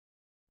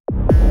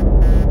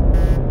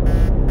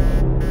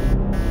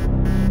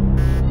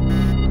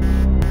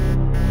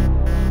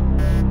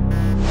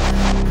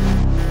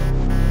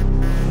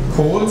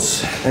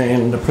Kordz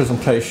and a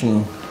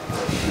presentation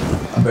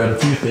about a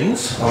few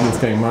things. I'm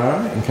Wolfgang,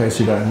 in case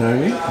you don't know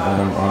me.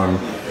 I'm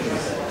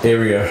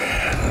area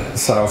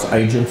sales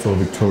agent for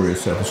Victoria,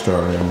 South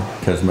Australia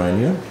and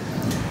Tasmania.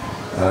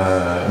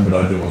 But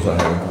I do also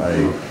have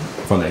a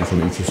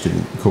financial interest in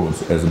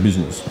Kordz as a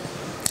business,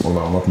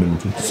 although I'm not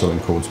limited to selling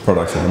Kordz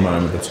products at the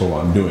moment. That's all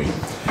I'm doing.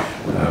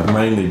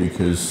 Mainly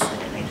because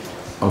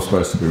I'm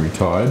supposed to be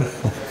retired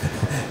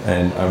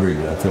and I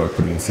really don't feel like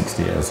putting in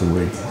 60 hours a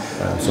week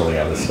selling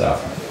other stuff.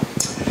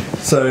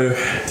 So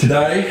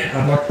today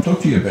I'd like to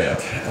talk to you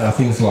about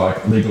things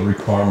like legal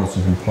requirements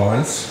and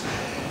compliance,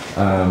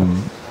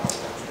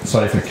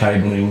 safer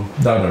cabling,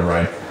 data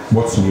rate,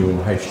 what's new in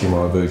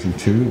HDMI version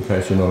 2 in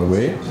case you're not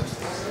aware,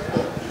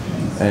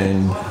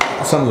 and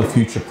some of the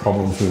future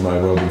problems we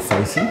may well be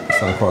facing,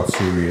 some quite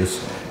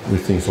serious,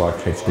 with things like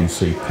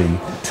HDCP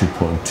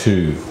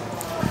 2.2.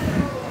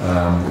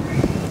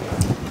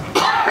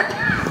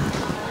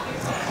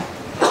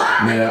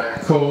 Now,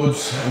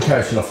 Kordz, in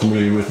case you're not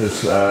familiar with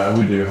us,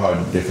 we do high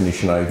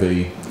definition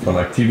AV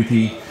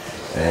connectivity,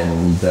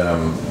 and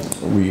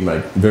we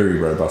make very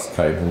robust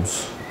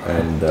cables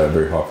and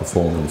very high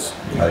performance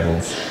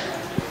cables.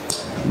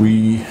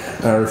 We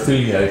are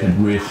affiliated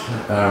with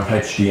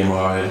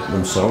HDMI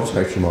themselves,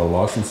 HDMI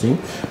licensing.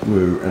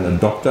 We're an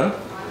adopter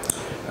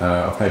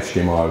of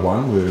HDMI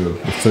 1. We were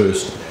the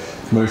first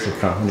commercial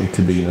company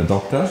to be an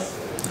adopter,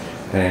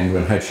 and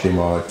when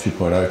HDMI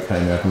 2.0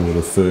 came out, we were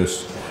the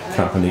first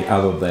company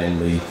other than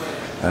the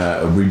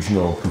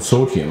original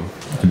consortium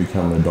to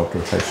become an adopter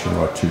of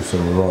HDMI 2. So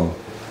we're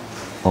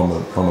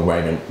on the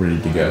wagon, ready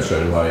to go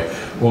straight away.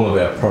 All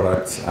of our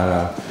products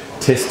are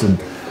tested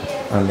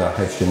under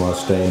HDMI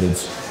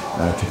standards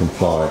to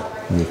comply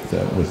with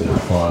the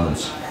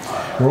requirements.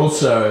 We're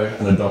also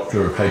an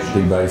adopter of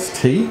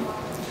HD-based-T,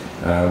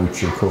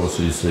 which of course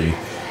is the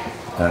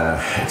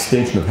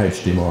extension of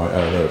HDMI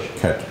over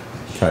CAT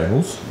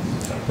cables.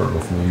 I'm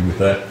probably familiar with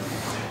that.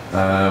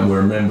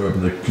 We're a member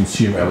of the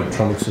Consumer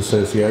Electronics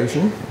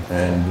Association,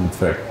 and in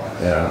fact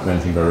our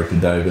Managing Director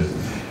David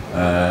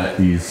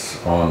is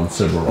on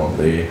several of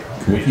their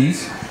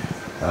committees,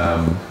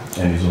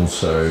 and is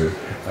also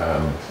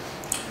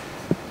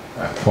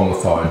a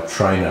qualified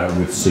trainer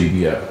with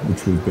CBA,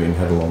 which we've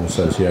had a long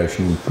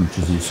association with, which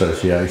is the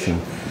association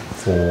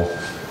for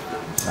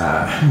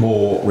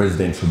more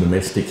residential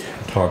domestic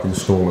type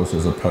installers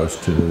as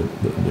opposed to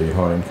the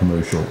high-end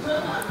commercial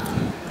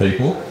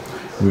people.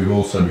 We've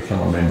also become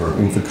a member of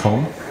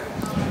Infocom,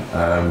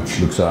 which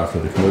looks after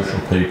the commercial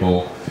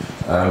people.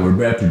 We're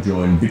about to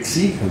join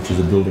BICSI, which is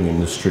a building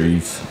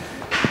industries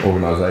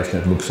organisation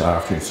that looks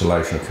after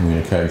installation of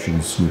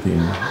communications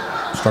within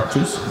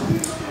structures.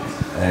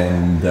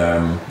 And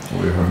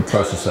we have a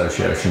close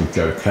association with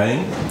Joe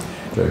Kane.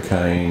 Joe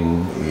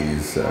Kane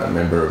is a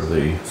member of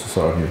the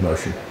Society of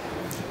Motion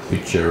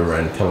Picture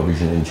and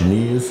Television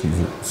Engineers. He's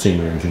a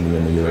senior engineer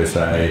in the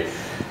USA.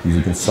 He's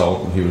a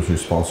consultant. He was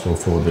responsible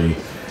for the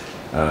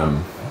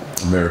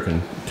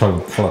American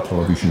colour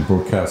television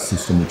broadcast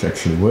system, which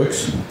actually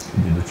works.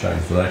 We did the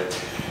change to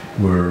that.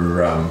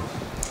 We're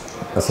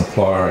a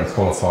supplier and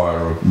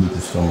qualifier of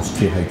Lucasfilm's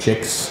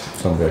THX.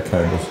 Some of our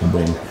cables have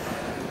been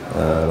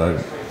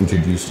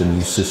introduced a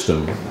new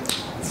system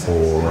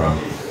for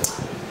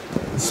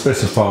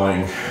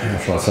specifying, how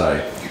shall I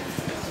say,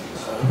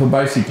 for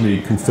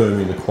basically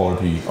confirming the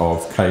quality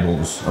of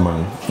cables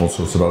among all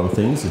sorts of other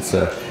things. It's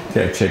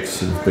THX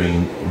has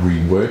been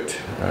reworked.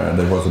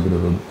 There was a bit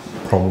of a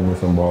problem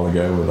with them a while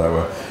ago where they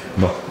were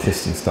not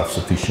testing stuff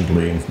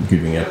sufficiently and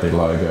giving out their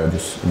logo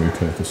just in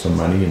return for some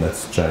money, and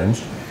that's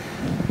changed.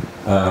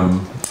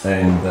 And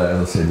as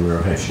I said, we're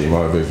a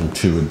HDMI version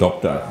 2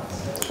 adopter.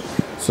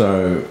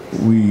 So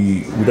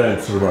we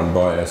don't sort of run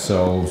by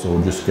ourselves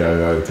or just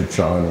go over to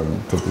China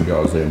and talk to the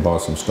guys there and buy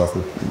some stuff,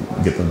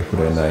 get them to put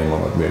our name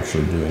on it. We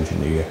actually do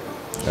engineer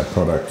our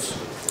products.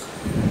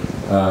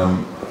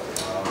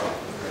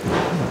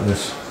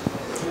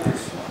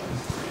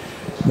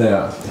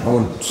 Now, I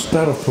want to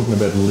start off talking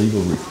about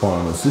legal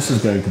requirements. This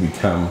is going to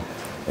become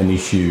an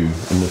issue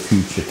in the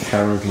future.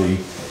 Currently,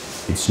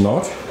 it's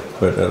not,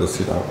 but as I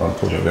said, I'm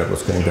talking about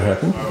what's going to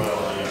happen.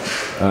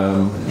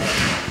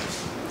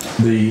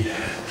 The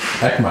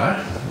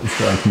ACMA,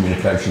 Australian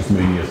Communications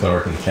Media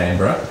Authority in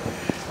Canberra,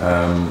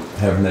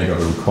 have now got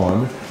a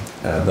requirement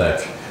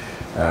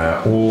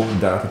that all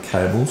data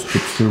cables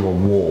put through a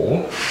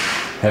wall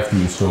have to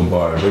be installed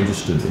by a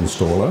registered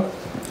installer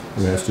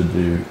who has to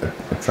do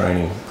a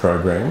training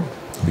program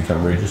to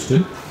become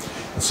registered.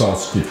 A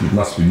science certificate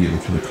must be given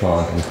to the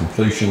client on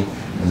completion,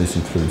 and this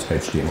includes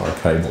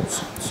HDMI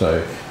cables.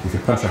 So if you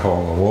punch a hole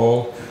in the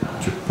wall,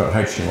 to put a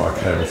HDMI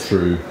cable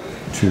through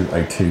to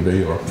a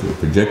TV or up to a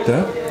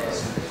projector,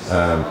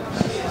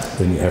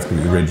 then you have to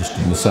be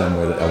registered in the same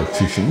way that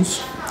electricians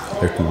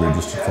have to be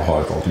registered for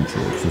high voltage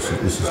works.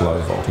 This is low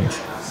voltage.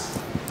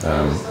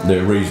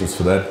 There are reasons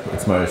for that.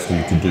 It's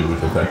mostly to do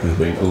with the fact there's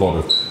been a lot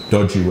of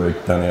dodgy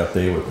work done out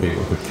there where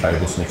people put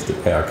cables next to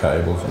power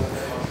cables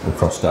and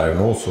crossed over and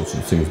all sorts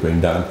of things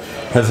being done.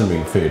 Hasn't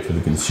been fair to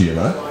the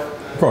consumer.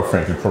 quite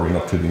frankly, probably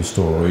not to the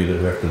installer either,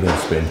 who have to then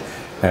spend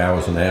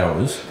hours and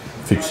hours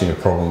fixing a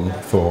problem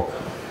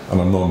on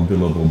a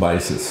non-billable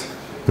basis.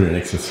 Put an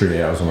extra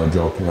 3 hours on a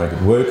job to make it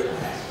work,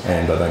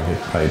 and they don't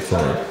get paid for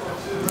it.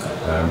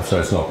 So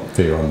it's not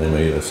fair on them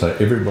either. So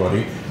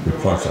everybody who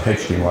plugs a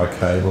HDMI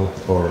cable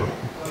or a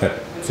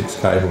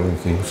Cat6 cable or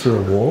anything through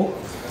a wall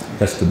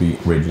has to be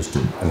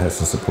registered and has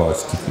to supply a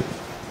certificate.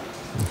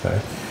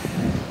 Okay.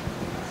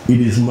 It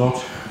is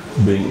not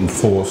being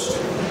enforced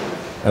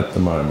at the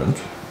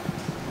moment.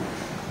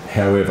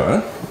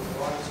 However,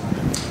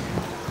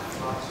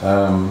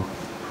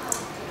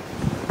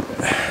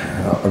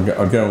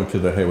 I'll go into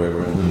the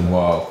however in a little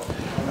while.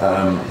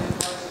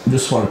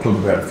 Just want to talk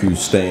about a few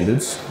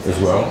standards as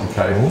well in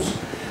cables.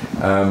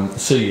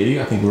 CE,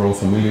 I think we're all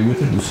familiar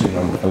with it. We've seen it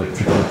on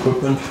electrical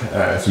equipment.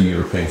 It's a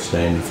European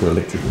standard for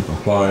electrical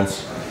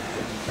compliance,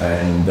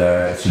 and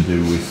it's to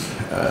do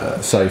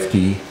with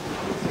safety,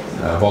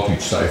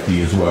 voltage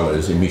safety, as well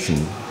as emission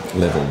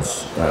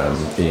levels,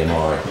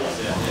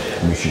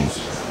 EMI emissions.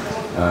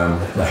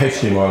 The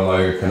HDMI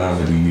logo can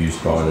only be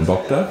used by an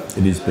adopter.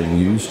 It is being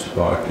used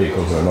by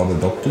people who are not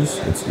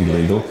adopters. It's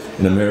illegal.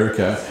 In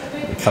America,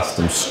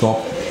 custom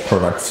stock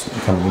products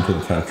coming into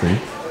the country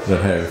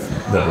that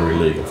are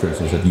illegal, for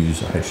instance, that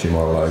use a HDMI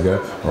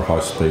logo or a high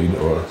speed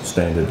or a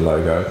standard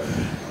logo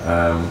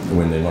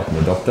when they're not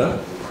an adopter.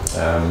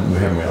 We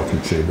haven't been able to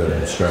achieve that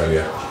in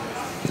Australia.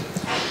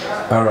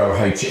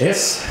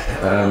 RoHS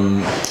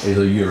is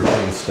a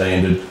European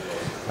standard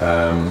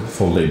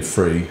for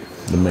lead-free.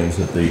 That means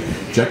that the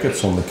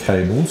jackets on the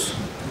cables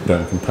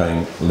don't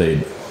contain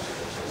lead.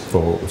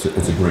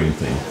 It's a green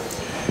thing.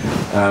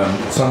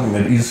 Something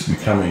that is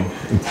becoming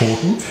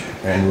important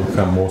and will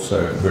become more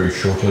so very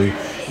shortly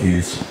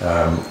is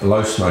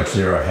low smoke,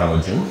 zero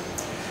halogen.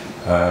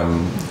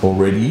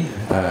 Already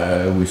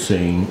we're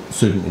seeing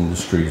certain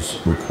industries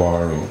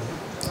requiring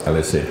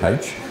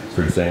LSZH.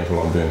 For example,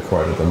 I'm doing a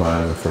quote at the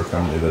moment for a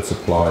company that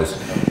supplies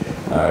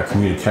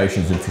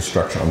communications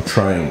infrastructure on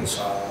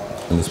trains.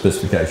 And the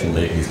specification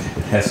there is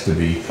it has to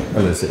be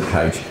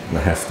LSZH and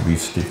it has to be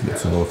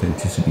certificates of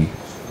authenticity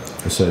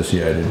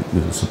associated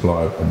with the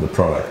supply of the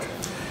product.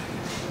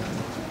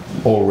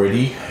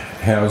 Already,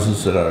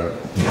 houses that are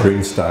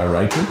Green Star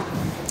rated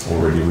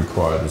already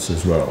require this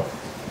as well.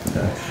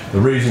 Okay.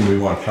 The reason we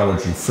want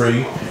halogen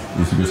free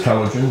is because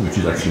halogen, which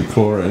is actually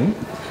chlorine,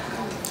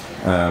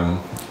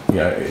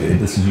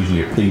 this is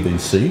usually a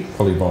PVC,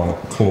 polyvinyl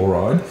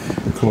chloride.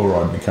 The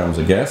chloride becomes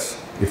a gas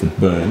if it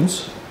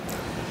burns,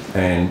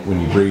 and when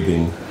you breathe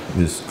in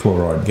this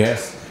chloride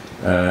gas,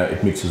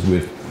 it mixes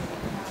with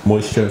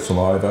moisture,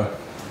 saliva,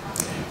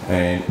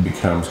 and it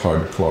becomes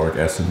hydrochloric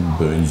acid and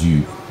burns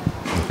you.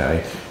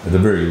 Okay, at the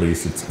very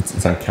least,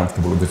 it's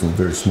uncomfortable if it's in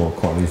very small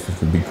quantities, if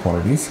it's in big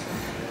quantities.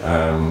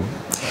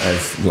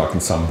 As like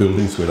in some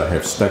buildings where they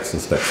have stacks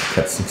and stacks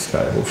of Cat6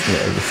 cables,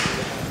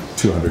 just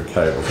 200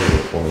 cables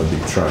on a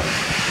big truck.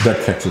 If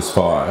that catches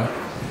fire,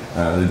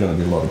 there's going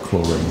to be a lot of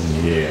chlorine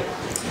in the air.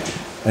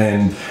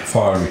 And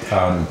fire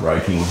retardant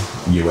rating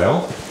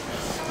UL,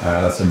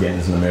 that's again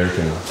is an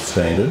American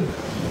standard.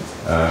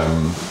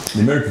 The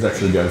Americans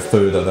actually go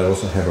further. They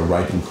also have a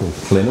rating called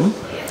plenum,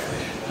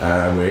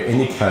 where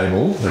any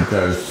cable that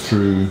goes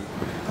through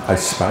a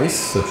space,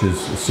 such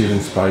as a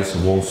ceiling space, a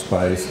wall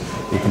space,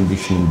 air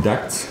conditioning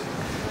ducts,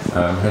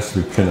 has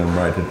to be plenum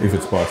rated if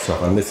it's by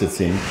itself, unless it's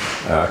in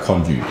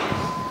conduit.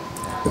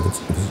 If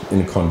it's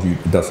in a conduit,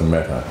 it doesn't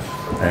matter.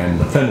 And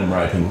the plenum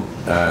rating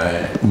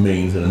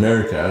means in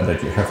America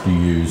that you have to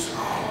use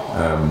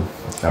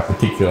a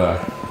particular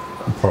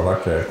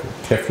product,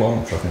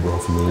 Teflon, which I think we're all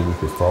familiar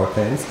with fry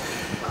pans.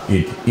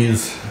 It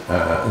is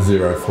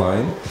zero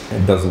flame.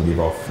 It doesn't give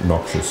off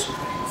noxious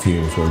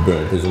fumes when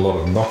burnt. There's a lot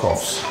of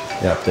knockoffs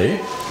out there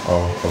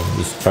of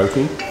this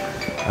coating,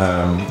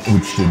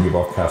 which do give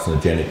off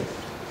carcinogenic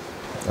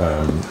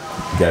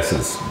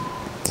gases.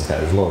 Okay,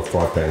 there's a lot of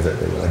fry pans out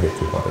there when they get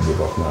too hot, they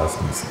give off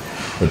nasties.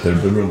 But the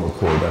real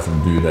core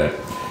doesn't do that.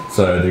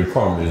 So the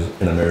requirement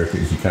is in America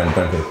is you don't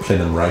get a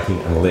plenum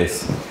rating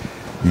unless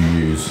you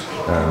use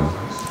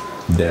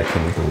Dow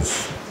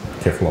Chemicals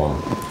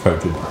Teflon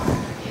coated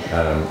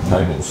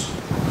cables.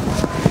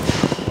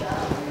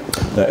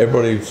 Now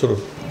everybody sort of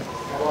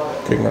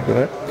keeping up with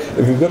that?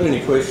 If you've got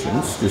any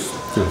questions, just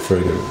feel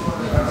free to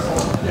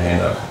put your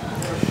hand up.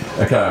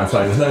 Okay, I'm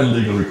saying there's no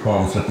legal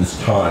requirements at this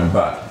time,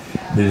 but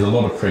there's a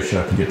lot of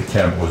pressure to get the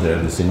cowboys out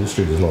of this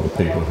industry. There's a lot of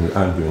people who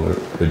aren't doing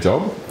their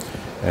job,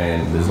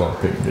 and there's a lot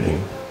of people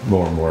getting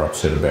more and more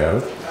upset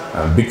about it.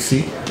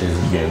 Bixi is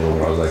again an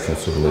organisation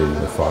that's sort of leading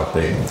the fight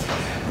there.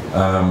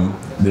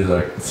 There's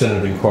a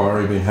Senate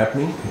inquiry been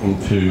happening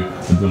into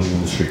the building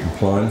industry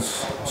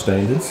compliance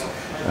standards.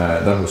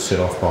 That was set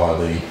off by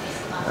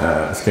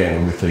the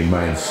scandal with the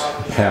mains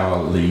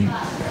power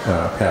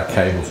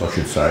cables, I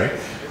should say,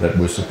 that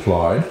were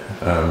supplied,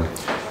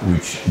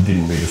 which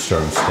didn't meet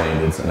Australian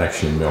standards and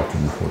actually melted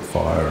and caught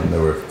fire, and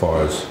there were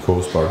fires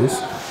caused by this.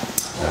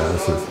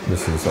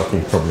 This is I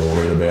think probably all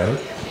read about it,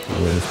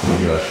 where this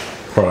particular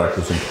product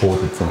was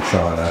imported from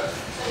China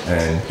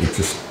and it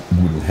just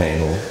wouldn't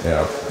handle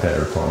our power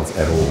requirements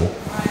at all.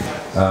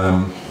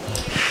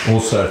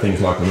 Also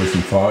things like the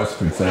recent fires,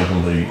 for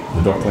example the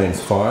Docklands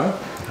fire,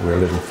 where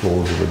 11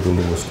 floors of the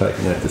building was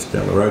taken out just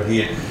down the road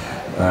here.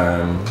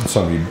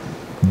 Somebody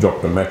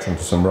dropped a match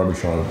onto some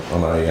rubbish on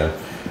a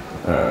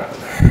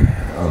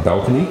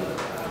balcony,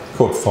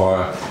 caught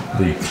fire,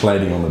 the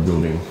cladding on the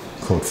building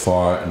caught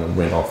fire and it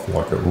went off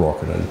like a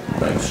rocket and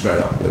bang straight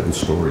up 11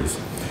 stories.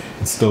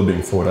 It's still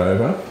being fought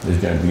over.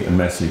 There's going to be a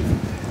massive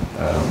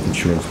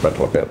insurance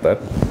battle about that.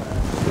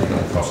 It's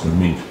going to cost a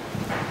mint.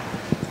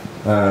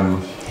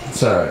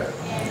 So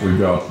we've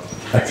got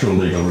actual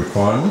legal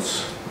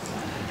requirements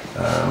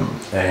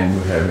and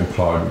we have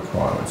implied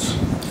requirements.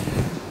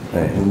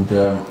 And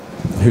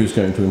who's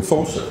going to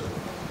enforce it?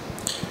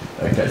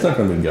 Okay, it's not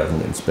going to be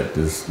government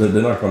inspectors.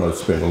 They're not going to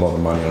spend a lot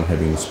of money on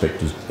having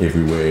inspectors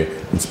everywhere,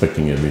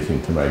 inspecting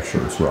everything to make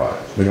sure it's right.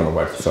 They're going to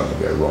wait for something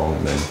to go wrong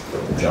and then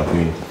jump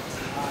in.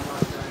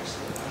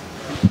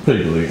 The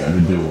people who are going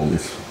to do all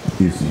this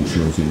is the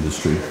insurance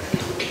industry.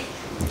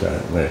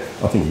 Okay,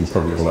 I think you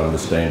probably all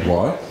understand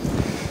why.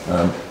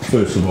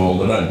 First of all,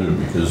 they don't do it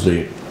because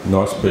they're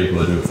nice people,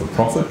 they do it for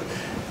profit,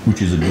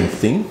 which is a good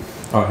thing.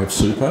 I have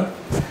super,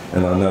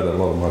 and I know that a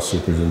lot of my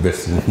super is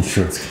invested in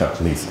insurance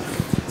companies.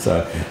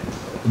 So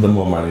the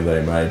more money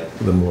they make,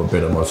 the more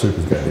better my super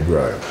is going to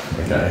grow.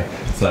 Okay,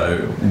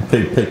 so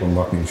people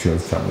knock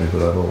insurance companies, but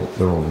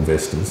they're all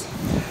investors.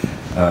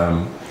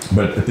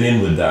 But at the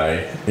end of the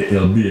day,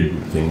 it'll be a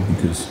good thing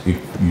because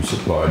if you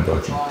supply a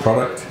dodgy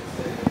product,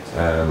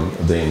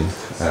 then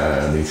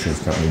the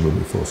insurance company will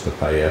be forced to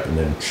pay out and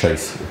then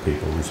chase the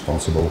people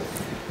responsible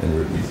and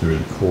will be through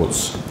the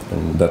courts.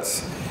 And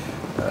that's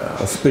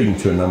I was speaking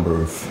to a number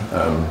of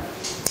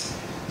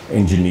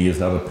engineers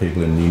and other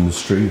people in the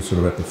industry, sort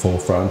of at the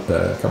forefront,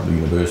 a couple of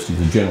universities.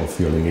 The general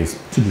feeling is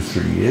 2 to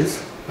 3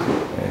 years,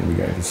 and we're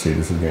going to see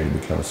this is going to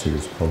become a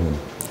serious problem.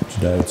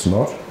 Today it's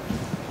not.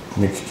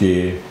 Next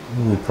year,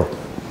 probably,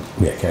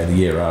 okay, the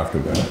year after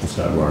we're going to have to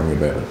start worrying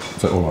about it.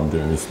 So all I'm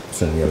doing is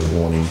sending out a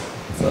warning,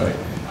 so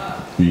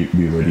be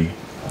ready.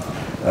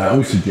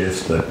 We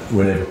suggest that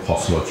whenever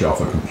possible that you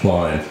offer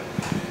compliant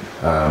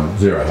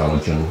zero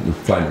halogen with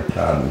flame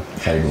retardant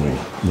cabling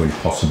when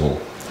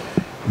possible.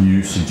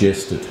 You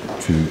suggest it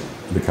to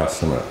the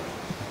customer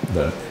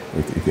that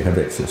if you have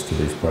access to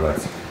these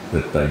products,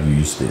 that they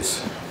use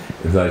this.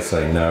 If they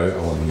say no,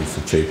 I want to use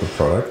the cheaper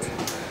product,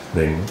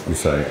 then you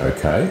say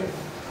okay,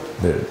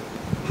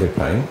 they're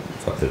paying,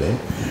 it's up to them.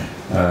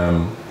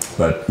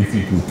 But if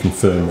you can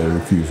confirm their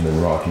refusal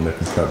in writing, that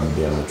can cover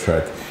you down the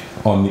track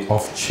on the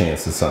off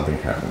chance that something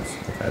happens.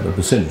 Okay, the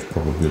percentage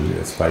probability,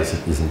 let's face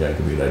it, isn't going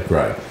to be that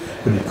great,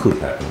 but it could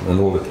happen, and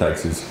all it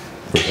takes is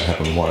for it to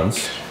happen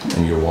once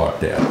and you're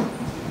wiped out.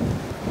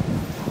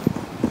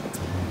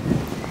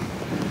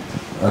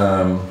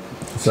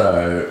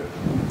 So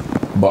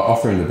by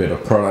offering the better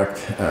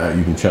product,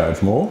 you can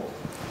charge more,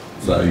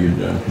 so you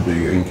can do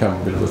your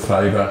income a bit of a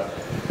favour,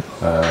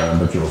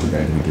 but you're also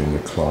going to be doing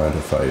your client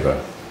a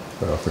favour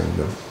by offering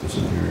the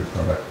superior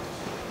product.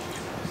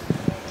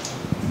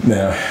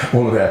 Now,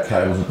 all of our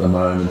cables at the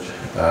moment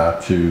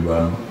are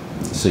to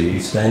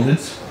CE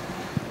standards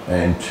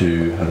and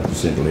to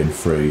 100% lead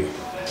free.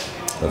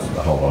 That's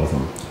a whole lot of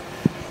them.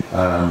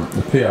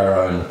 The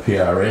PRO and the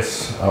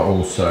PRS are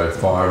also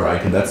fire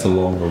rated. That's a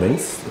longer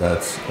length.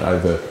 That's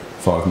over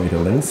 5 metre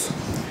lengths.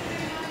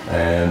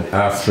 And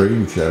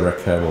R3, which is our rack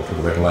cable, I'll talk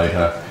about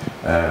later,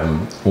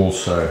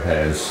 also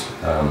has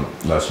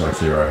no smoke,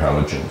 zero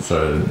halogen.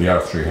 So the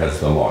R3 has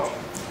the lot.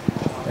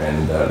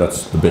 And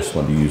that's the best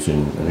one to use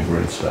in a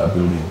Green Star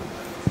building.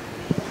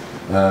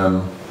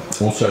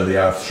 Also the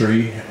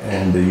R3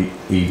 and the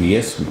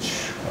EVS,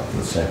 which I've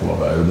got a sample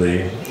of over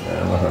there,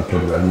 I'm not going to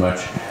talk about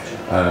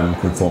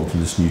much, conform to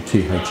this new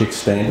THX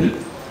standard.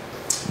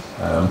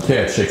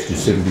 THX do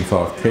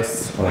 75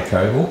 tests on a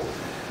cable,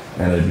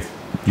 and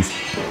they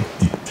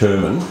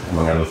determine,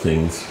 among other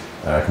things,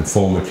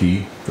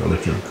 conformity to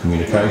electrical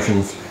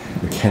communications,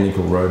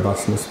 mechanical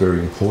robustness, very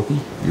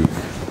important. You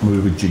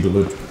move it, jiggle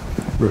it,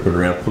 rip it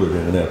around, pull it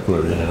in and out, pull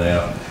it in and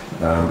out.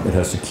 It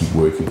has to keep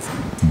working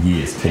for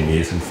years, 10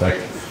 years in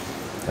fact.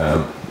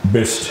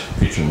 Best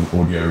pitch and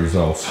audio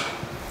results,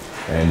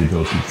 and the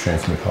ability to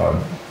transmit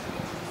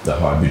the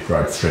high bit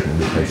rate threatened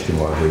with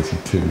HDMI version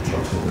 2, which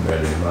I'll talk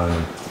about in a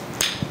moment.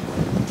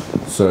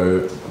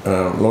 So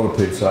a lot of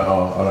people say,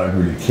 oh, I don't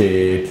really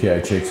care,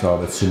 THX, oh,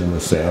 that's cinema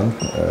sound,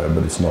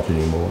 but it's not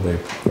anymore.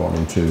 They've gone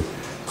into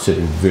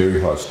setting very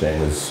high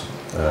standards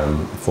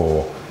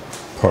for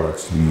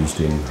products to be used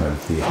in home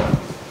theatre.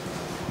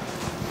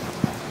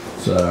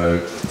 So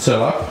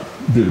sell up,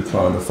 do the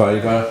client a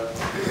favour,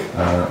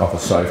 offer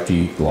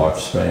safety,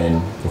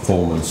 lifespan,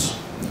 performance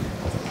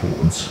of the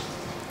Kordz.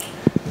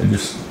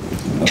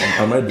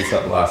 I made this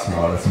up last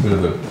night. It's a bit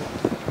of a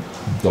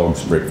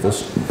dog's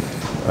breakfast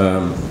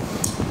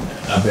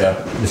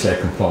about just our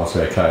compliance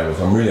with our cables.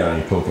 I'm really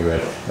only talking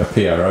about a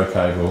PRO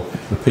cable,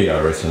 the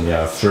PRS and the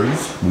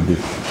R3s. We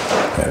do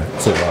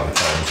several other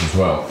cables as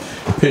well.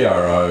 The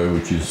PRO,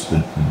 which is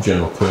the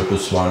general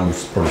purpose one, which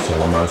is probably sell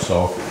the most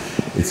of,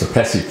 it's a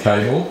passive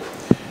cable.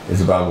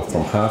 is available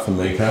from 0.5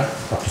 metre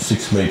up to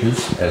 6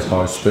 metres as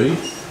high speed,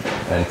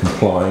 and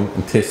complying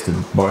and tested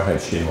by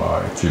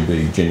HDMI to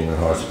be genuine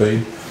high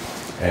speed,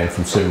 and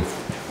from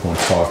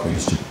 7.5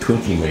 metres to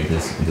 20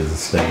 metres it is a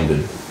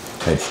standard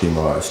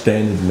HDMI.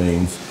 Standard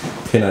means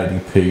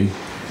 1080p,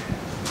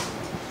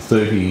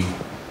 30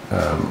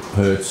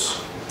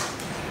 hertz,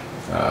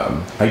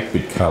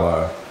 8-bit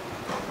colour,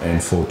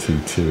 and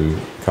 422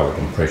 colour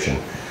compression.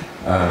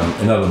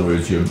 In other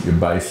words, your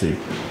basic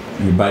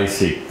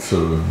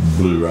sort of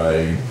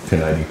Blu-ray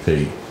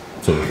 1080p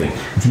sort of thing,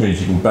 which means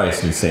you can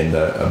basically send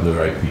a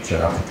Blu-ray picture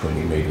up to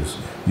 20 metres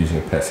using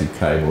a passive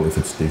cable if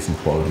it's decent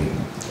quality,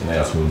 and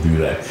ours will do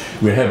that.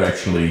 We have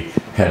actually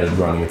had it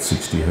running at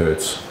 60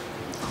 hertz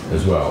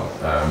as well,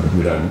 but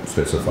we don't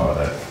specify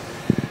that.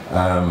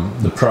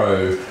 The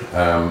Pro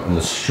and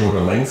the shorter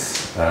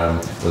length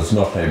does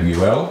not have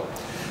UL,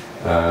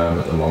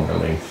 but the longer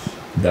length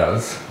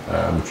does,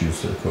 which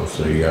is of course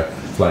the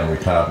flame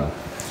retardant.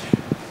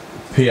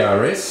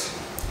 PRS,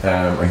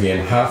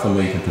 again 0.5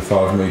 metre to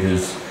 5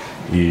 metres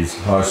is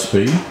high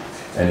speed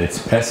and it's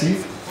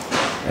passive,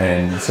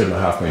 and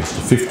 7.5 metres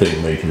to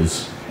 15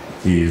 metres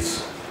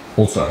is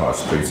also high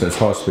speed, so it's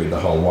high speed the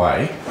whole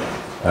way.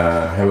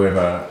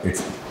 However,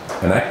 it's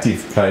an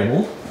active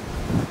cable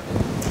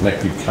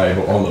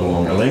on the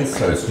longer length,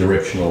 so it's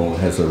directional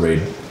and has a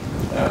red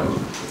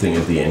thing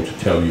at the end to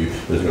tell you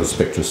there's got a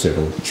Spectra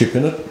 7 chip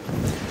in it.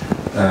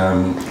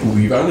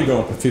 We've only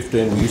gone up to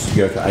 15, we used to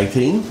go to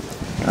 18.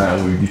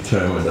 We've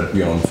determined that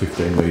beyond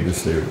 15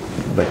 metres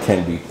they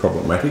can be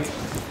problematic.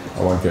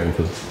 I won't go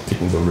into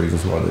technical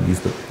reasons why that is,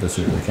 but they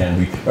certainly can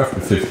be.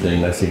 After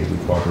 15 they seem to be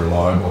quite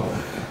reliable.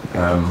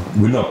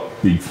 We're not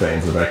big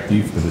fans of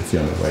active, but it's the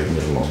only way to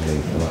get a long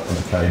length on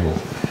a cable.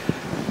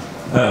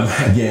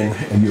 Again,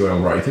 UL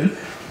rated.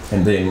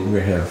 And then we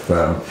have,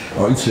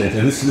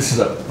 incidentally, this is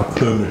a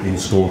permanent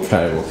install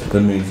cable.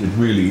 That means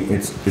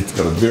it's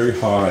got a very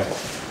high,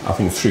 I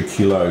think 3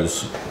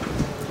 kilos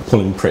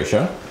pulling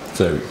pressure.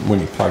 So when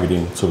you plug it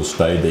in, it sort of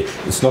stays there.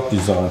 It's not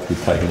designed to be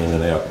taken in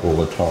and out all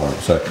the time.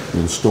 So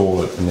you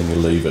install it and then you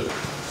leave it.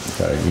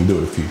 Okay, you can do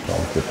it a few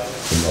times, but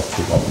not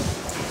too often.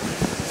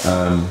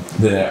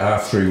 Then our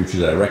R3, which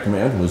is our rack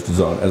mount, was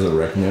designed as a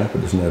rack mount,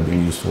 but it's now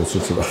being used for all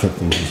sorts of other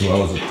things as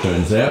well, as it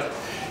turns out.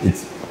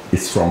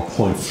 It's from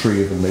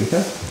 0.3 of a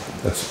metre,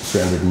 that's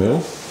 300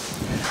 mil,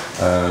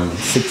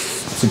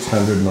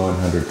 600,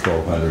 900,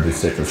 1200,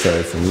 etc. So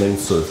it's in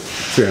lengths of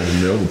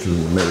 300 mil, which is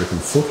an American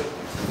foot.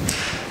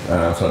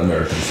 So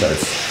American, so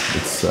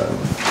it's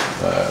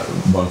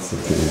 1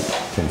 foot to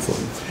 10 foot.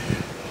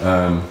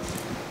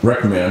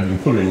 Rack mount, you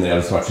can put it in there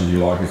as much as you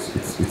like.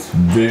 It's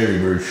very,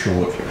 very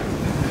short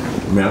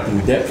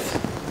mounting depth,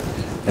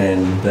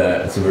 and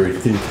it's a very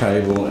thin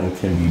cable and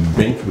can be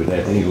bent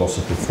without any loss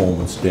of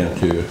performance down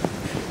to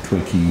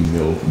 20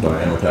 mil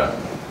diameter.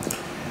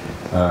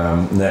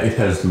 Now it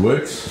has the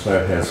works, so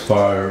it has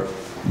fire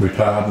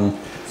retardant,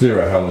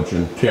 zero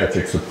halogen,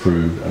 THX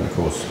approved, and of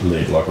course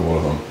lead like all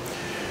of them.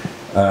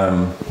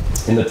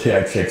 In the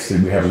THX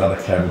we have another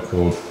cable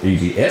called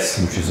EVS,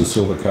 which is a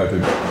silver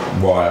coated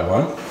wire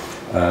one,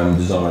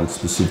 designed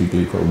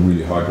specifically for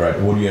really high grade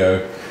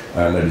audio,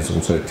 and that is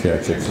also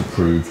THX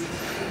approved.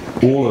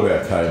 All of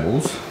our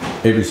cables,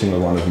 every single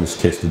one of them is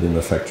tested in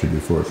the factory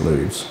before it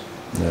leaves.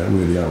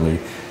 We're the only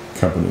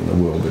company in the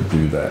world that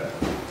do that.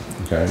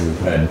 Okay,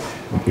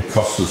 it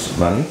costs us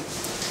money.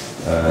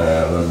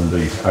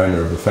 The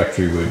owner of the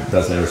factory who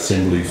does our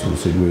assemblies will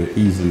say we're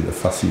easily the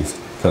fussiest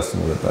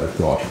customer that they've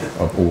got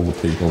of all the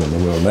people in the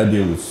world. And they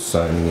deal with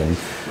Sony and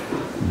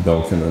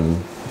Belkin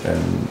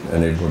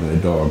and everybody,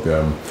 their dog,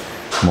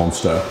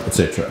 Monster,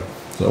 etc.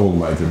 So all the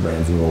major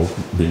brands are all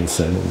being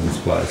assembled in this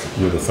place.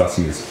 We're the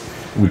fussiest.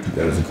 We took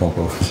that as a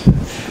compliment.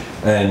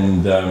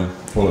 And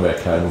all of our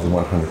cables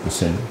are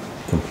 100%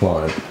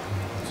 compliant.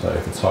 So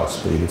if it's high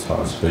speed, it's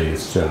high speed.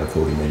 It's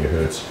 240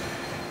 megahertz.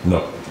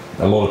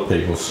 A lot of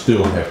people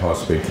still have high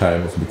speed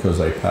cables because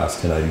they pass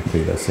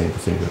 1080p. They seem to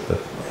think that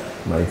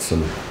makes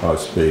them high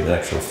speed. In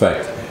actual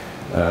fact,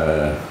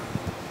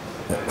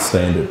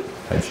 standard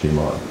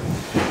HDMI.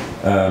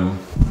 And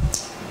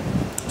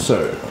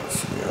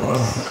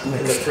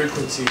the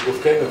frequency,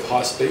 Wolfgang, of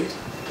high speed?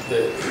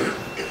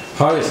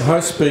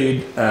 High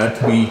speed,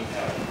 to be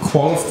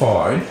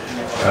qualified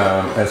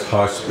as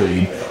high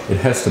speed, it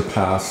has to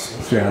pass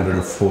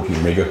 340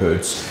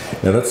 megahertz.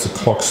 Now that's the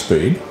clock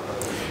speed.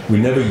 We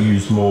never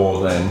use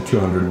more than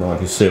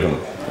 297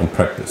 in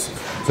practice.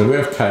 So we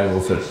have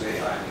cables that,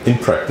 in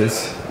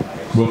practice,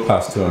 will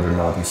pass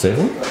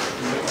 297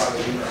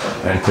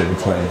 and people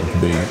claim them to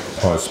be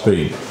high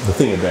speed. The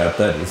thing about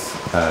that is,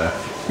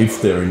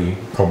 if there are any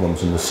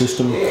problems in the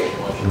system,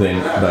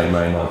 then they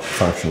may not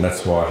function.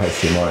 That's why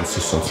HDMI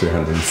insists on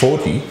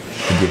 340 to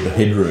give the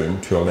headroom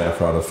to allow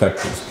for other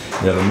factors.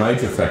 Now the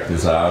major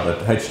factors are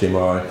that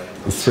HDMI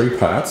is 3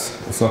 parts.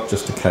 It's not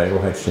just a cable.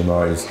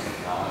 HDMI is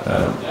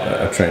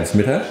a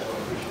transmitter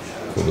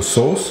for the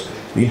source,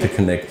 the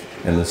interconnect,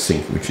 and the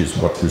sink, which is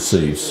what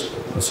receives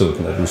the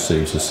silicon that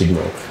receives the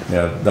signal.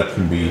 Now that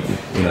can be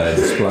in a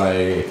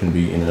display, it can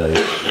be in a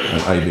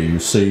an AV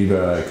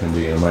receiver, it can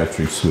be a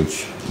matrix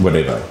switch,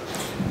 whatever.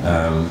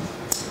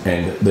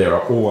 And there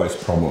are always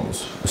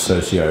problems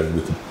associated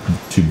with the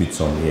 2 bits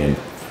on the end.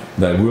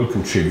 They will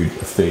contribute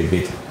a fair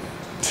bit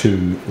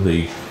to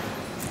the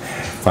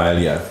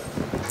failure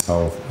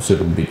of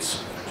certain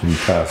bits to be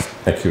passed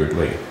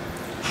accurately.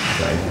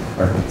 Okay.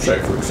 I can show,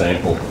 for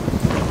example,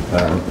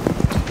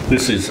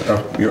 this is,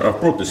 I've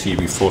brought this here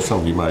before, some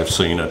of you may have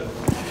seen it.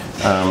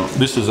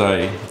 This is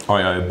a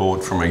I/O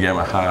board from a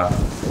Yamaha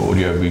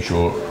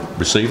audio-visual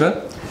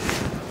receiver.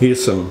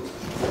 Here's some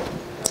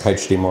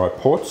HDMI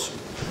ports,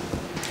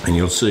 and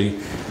you'll see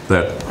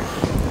that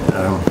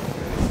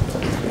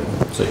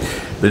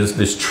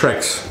there's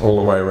tracks all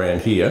the way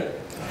around here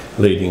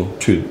leading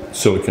to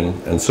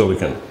silicon and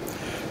silicon.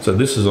 So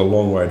this is a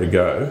long way to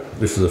go.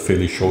 This is a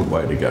fairly short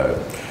way to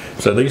go.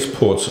 So these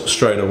ports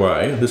straight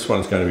away, this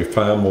one's going to be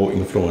far more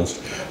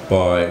influenced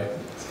by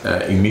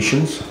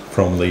emissions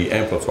from the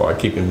amplifier.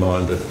 Keep in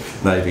mind that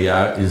an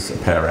AVR is a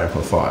power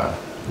amplifier,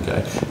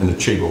 okay? And the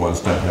cheaper ones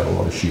don't have a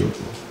lot of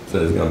shielding. So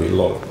there's going to be a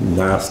lot of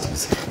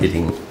nasties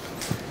hitting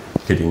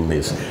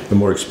this. The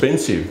more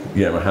expensive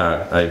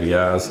Yamaha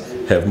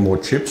AVRs have more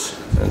chips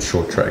and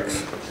short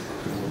tracks.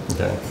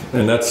 Okay,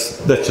 and that's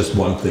just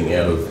one thing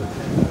out of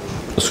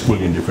a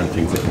squillion different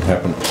things that can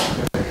happen.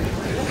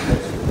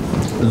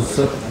 Does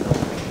that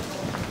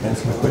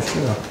answer the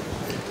question?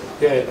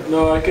 Yeah,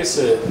 no, I guess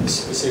the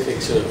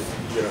specifics of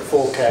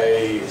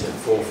 4K, is it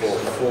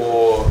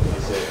 444,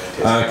 is it?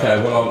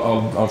 Okay,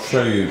 well I'll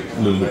show you a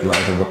little bit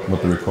later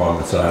what the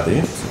requirements are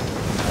there.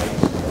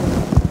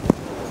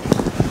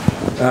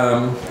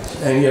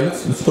 And yeah,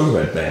 let's talk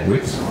about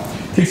bandwidth.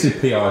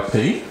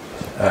 TCP/IP,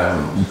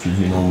 which is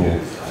your normal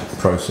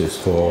process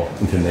for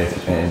internet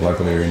and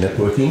local area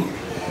networking.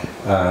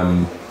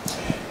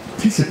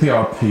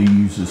 TCP/IP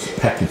uses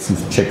packets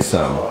with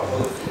checksum.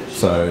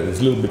 So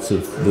there's little bits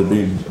of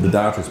the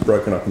data is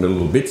broken up into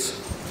little bits.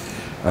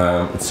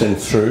 It's sent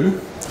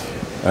through.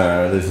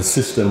 There's a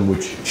system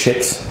which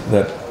checks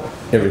that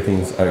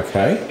everything's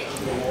okay.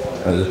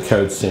 There's a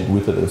code sent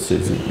with it that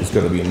says it's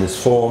got to be in this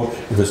form.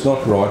 If it's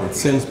not right, it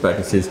sends back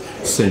and says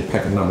send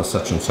packet number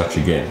such and such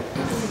again.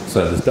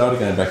 So there's data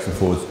going back and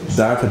forth,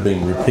 data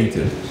being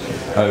repeated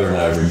over and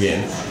over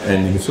again,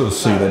 and you can sort of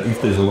see that if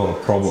there's a lot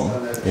of problem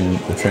in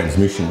the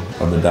transmission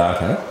of the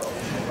data,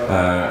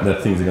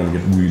 that things are going to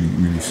get really,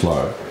 really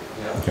slow.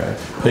 Okay.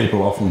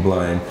 People often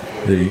blame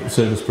the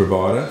service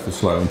provider for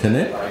slow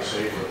internet,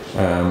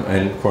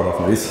 and quite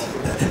often it is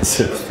the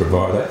service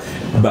provider,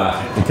 but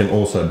it can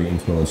also be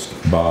influenced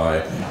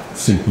by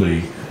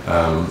simply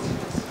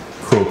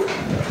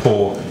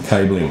poor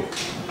cabling.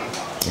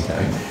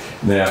 Okay.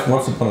 Now,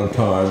 once upon a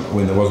time,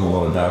 when there wasn't a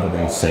lot of data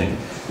being sent,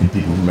 it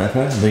didn't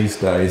matter. These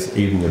days,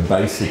 even a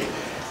basic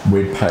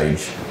web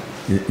page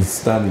is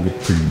starting to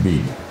get pretty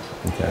big.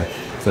 Okay,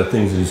 so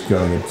things are just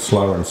going to get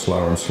slower and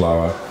slower and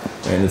slower,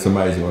 and it's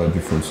amazing what a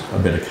difference a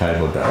better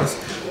cable does.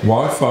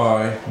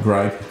 Wi-Fi,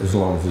 great, as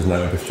long as there's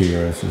no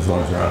interference, as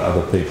long as there aren't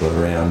other people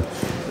around,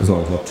 as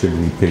long as not too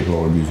many people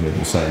are using it at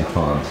the same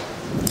time.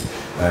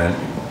 And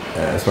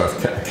as far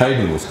as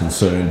cabling is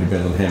concerned,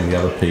 depends on how many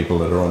other people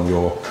that are on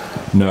your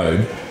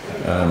node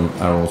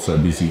are also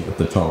busy at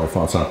the time. I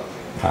find some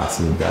parts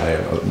of the day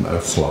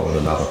are slower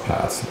than other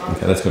parts.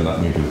 Okay, that's got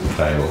nothing to do with the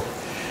cable.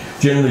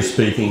 Generally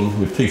speaking,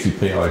 with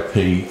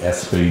TCP/IP, our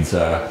speeds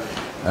are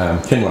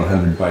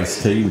 10100 base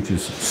T, which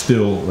is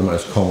still the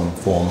most common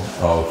form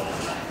of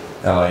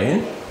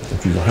LAN,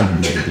 which is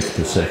 100 megabits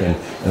per second,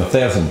 and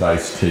 1000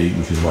 base T,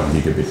 which is 1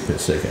 gigabit per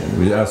second.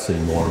 We are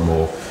seeing more and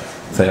more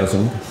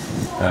 1000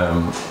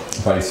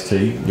 base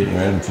T getting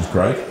around, which is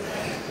great.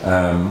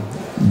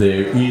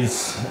 There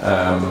is,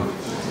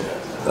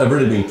 they've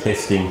already been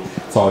testing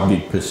 5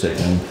 gig per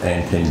second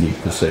and 10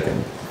 gig per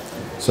second.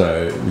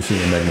 So we're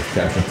seeing a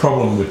magnification. The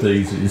problem with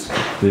these is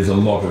there's a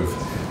lot of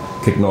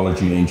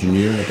technology and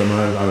engineering at the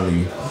moment.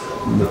 Only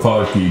the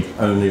 5 gig,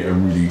 only a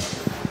really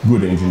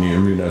good engineer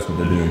really knows what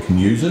they're doing and can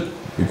use it,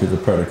 because the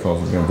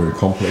protocols are becoming very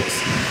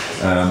complex,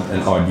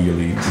 and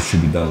ideally it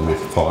should be done with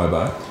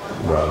fibre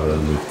rather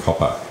than with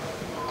copper.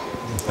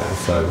 Okay,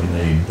 so we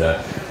need,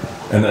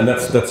 and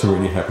that's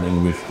already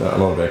happening with a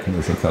lot of our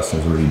commercial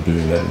customers already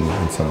doing that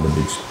in some of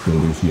the big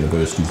buildings,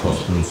 universities,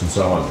 hospitals, and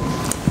so on.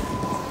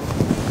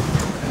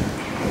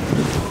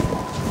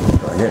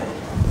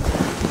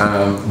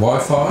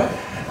 Wi-Fi.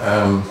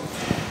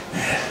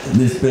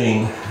 There's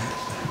been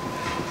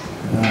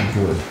I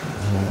think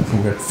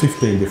we've got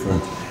 15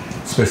 different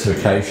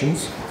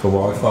specifications for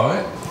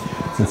Wi-Fi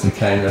since it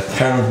came out.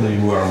 Currently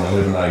we're on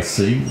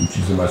 11AC, which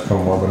is the most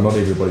common one, but not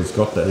everybody's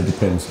got that. It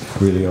depends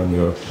really on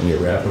your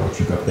router, what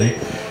you've got there.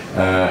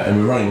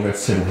 And we're running about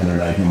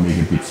 780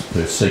 megabits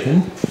per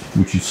second,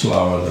 which is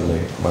slower than the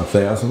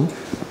 1000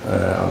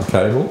 on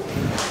cable,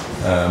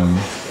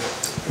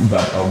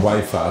 but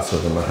way faster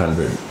than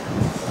 100.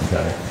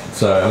 Okay,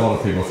 so a lot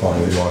of people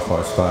find that Wi-Fi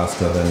is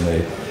faster than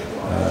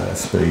their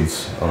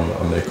speeds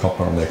on their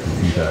copper on their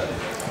computer.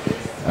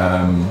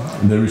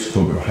 There is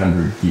talk of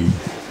 100 gig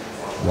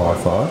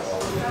Wi-Fi.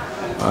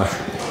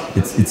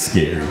 it's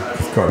scary.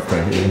 It's quite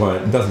frankly,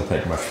 it doesn't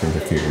take much for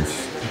interference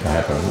to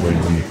happen when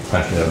you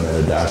punch out amount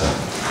of data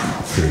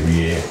through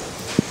the air.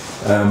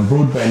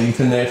 Broadband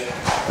internet,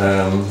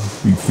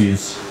 big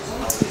fizz.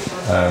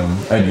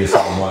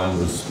 ADSL1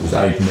 was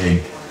 8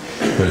 meg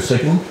per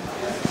second.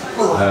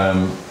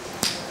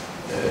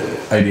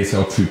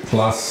 ADSL2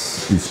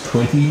 Plus is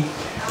 20.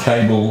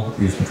 Cable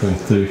is between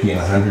 30 and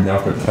 100. Now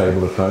I've got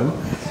cable at home,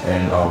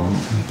 and I'm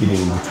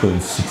getting between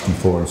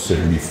 64 and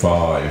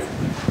 75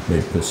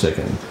 meg per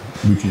second,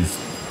 which is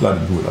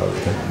bloody good, I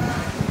reckon.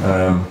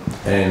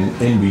 And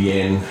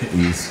NBN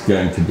is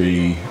going to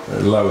be,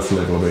 the lowest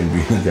level of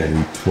NBN is going to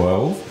be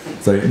 12.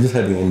 So just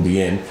having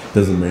NBN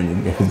doesn't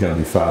mean it's going to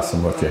be faster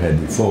than what you had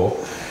before.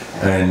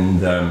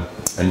 And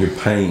you're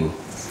paying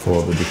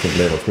for the different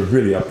levels, but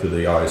really up to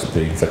the ISP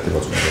exactly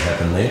what's going to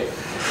happen there.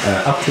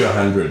 Up to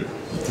 100,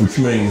 which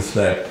means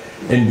that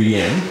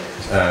NBN,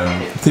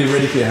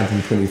 theoretically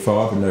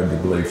 125, but nobody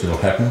believes it'll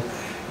happen.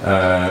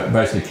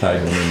 Basically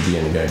cable and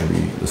NBN are going to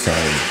be the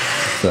same.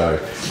 So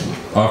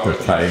I've got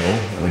cable,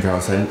 and the guy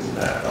said,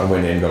 I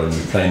went in and got a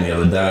new plan the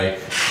other day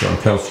from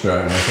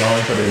Telstra, and I said,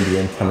 I've got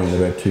NBN coming in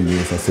about 2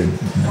 years. I said,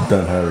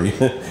 don't hurry.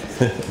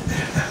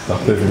 I'm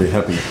perfectly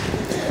happy.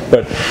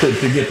 But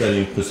to get that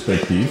in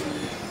perspective,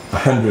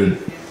 100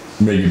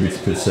 megabits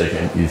per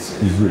second is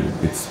really,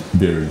 it's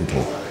very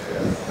little.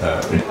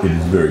 It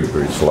is very,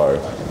 very slow.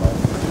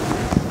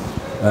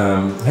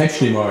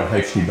 HDMI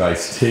and HD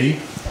base T.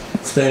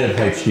 Standard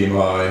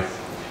HDMI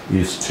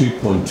is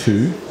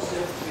 2.2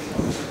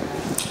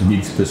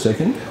 gigs per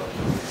second.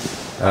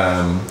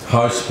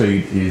 High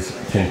speed is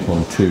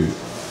 10.2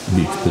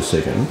 gigs per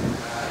second.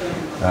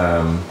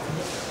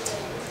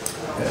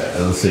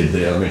 As I said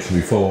there, I mentioned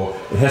before,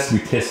 it has to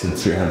be tested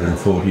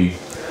 340.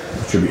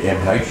 It should be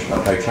MH,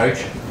 not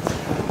HH,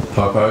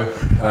 typo.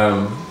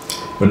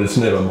 But it's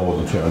never more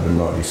than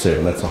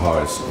 297. That's the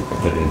highest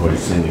that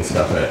anybody's sending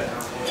stuff at.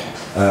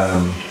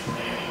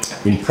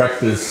 In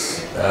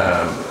practice,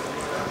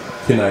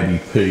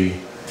 1080p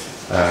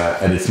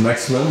at its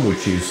maximum,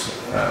 which is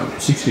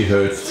 60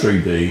 Hz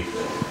 3D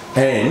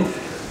and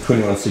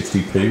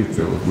 2160p,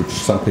 which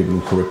some people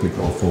incorrectly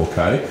call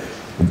 4K,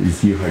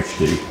 is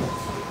UHD.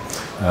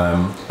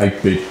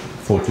 8-bit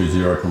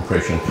 420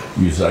 compression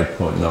uses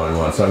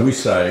 8.91. So we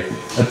say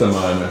at the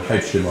moment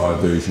HDMI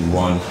version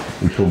 1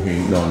 we're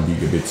talking 9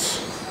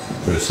 gigabits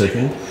per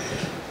second.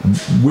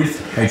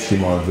 With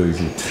HDMI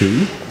version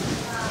 2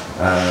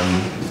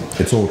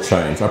 it's all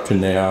changed. Up to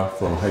now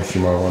from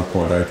HDMI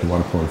 1.0 to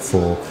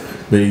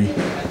 1.4b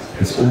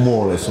it's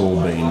more or less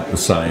all been the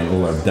same.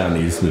 All they've done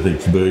is with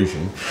each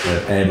version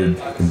they've added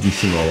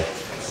additional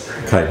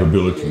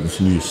capabilities,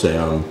 new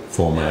sound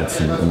formats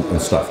and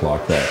stuff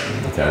like that.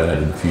 Okay, they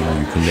added a few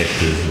new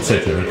connectors,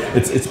 etc.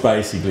 It's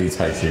basically it's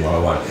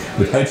HDMI 1.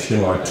 With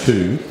HDMI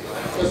 2,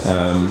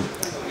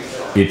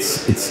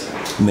 it's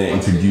now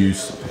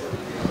introduced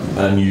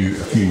a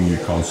few new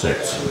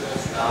concepts.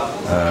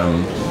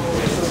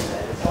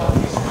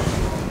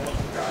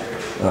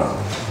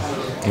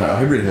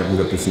 I really haven't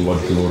got this in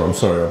logical order. I'm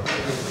sorry, I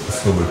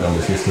still worked on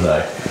this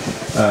yesterday.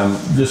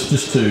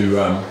 Just to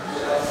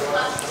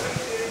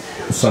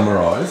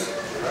summarise,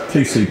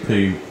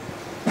 TCP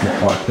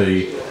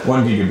IP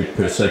 1 gigabit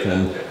per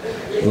second,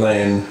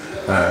 LAN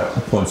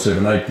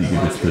 0.78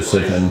 gigabits per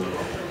second,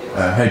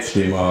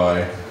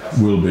 HDMI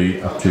will be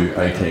up to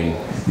 18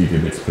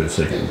 gigabits per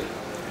second.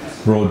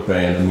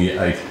 Broadband a mere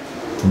 8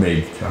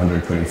 meg to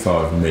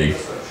 125 meg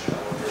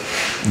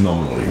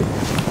nominally.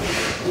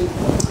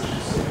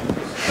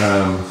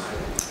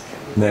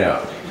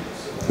 Now,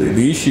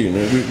 the issue,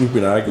 we've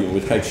been arguing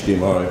with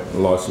HDMI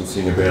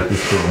licensing about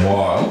this for a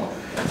while,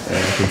 and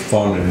I think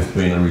finally there's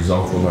been a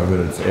result, although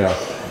whether it's our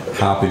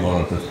harping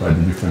on it that's made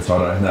the difference, I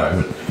don't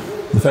know. But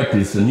the fact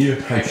is, the new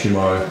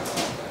HDMI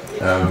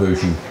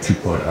version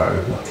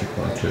 2.0, not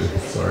 2.2,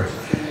 sorry,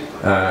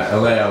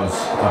 allows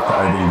up to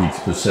 18 gigs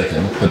per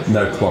second, but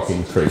no clock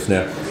increase.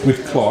 Now,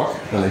 with clock,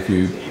 I don't know if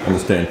you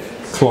understand,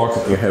 clock,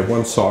 you have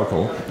one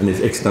cycle, and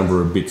there's X number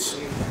of bits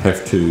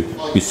have to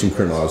be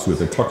synchronised with.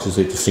 The clock is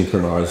there to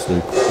synchronise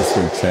the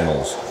three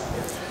channels.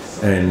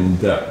 And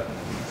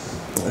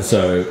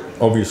so,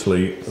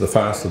 obviously, the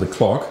faster the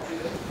clock,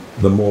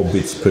 the more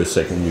bits per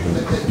second you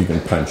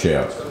can punch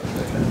out.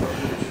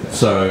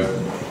 So,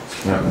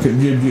 do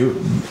you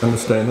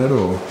understand that,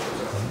 or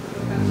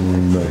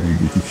maybe you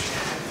didn't?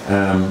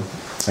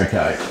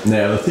 Okay,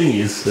 now the thing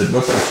is that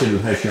what I said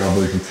with HDMI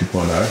version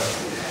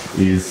 2.0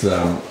 is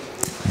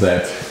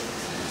that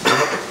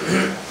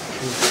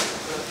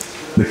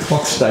the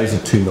clock stays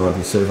at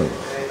 297.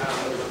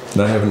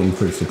 They haven't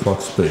increased the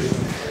clock speed,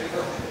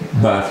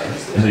 but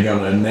they're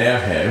going to now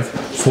have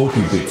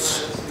 40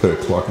 bits per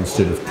clock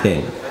instead of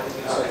 10.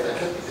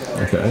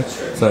 Okay,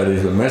 so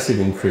there's a massive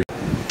increase,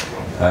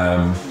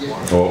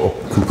 or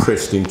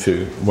compressed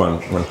into one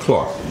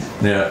clock.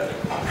 Now,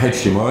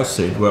 HDMI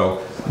said,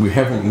 well, we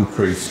haven't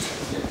increased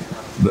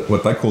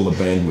what they call the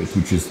bandwidth,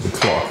 which is the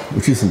clock,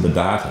 which isn't the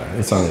data,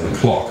 it's only the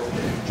clock.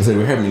 They said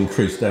we haven't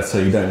increased that, so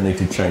you don't need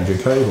to change your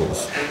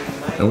cables.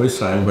 And we're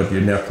saying, but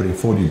you're now putting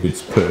 40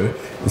 bits per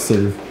instead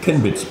of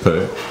 10 bits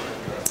per,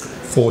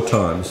 4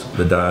 times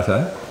the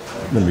data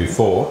than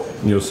before,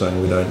 and you're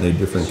saying we don't need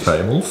different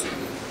cables.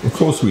 Of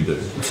course we do.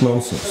 It's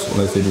nonsense. And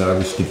they said, no,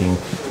 we're sticking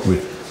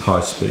with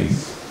high speed.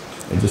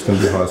 It's just going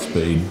to be high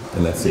speed,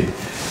 and that's it.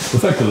 The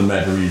fact of the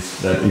matter is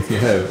that if you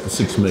have a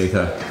 6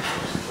 metre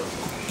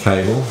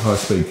cable, high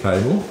speed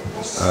cable,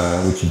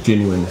 which is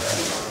genuine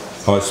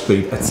high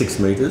speed at 6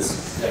 metres,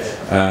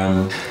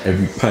 if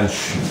you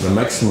punch the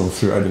maximum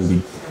through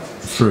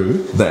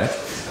through that,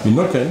 you're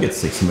not going to get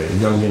 6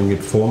 metres, you're only going to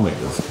get 4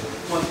 metres.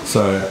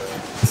 So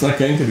it's not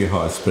going to be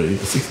high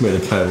speed. A 6 metre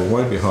cable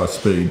won't be high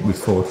speed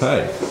with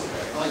 4K.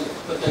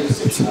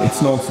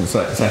 It's nonsense.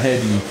 So how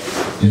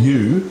do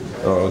you,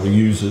 or the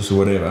users or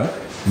whatever,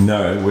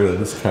 know whether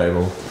this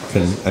cable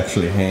can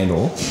actually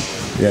handle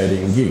the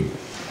 18 gig?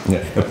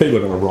 Yeah. Now people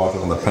are going to write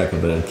it on the paper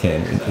that it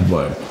can. It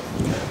won't.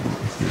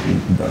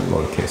 You've done a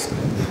lot of testing.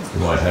 It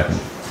won't happen.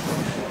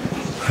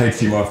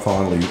 HDMI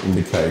finally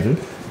indicated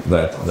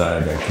that they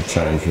are going to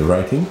change the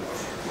rating,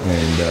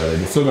 and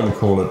they're still going to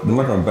call it, they're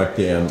not going to back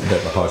down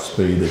about the high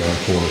speed, they're going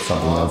to call it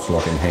something else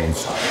like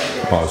enhanced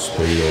high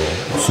speed or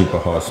super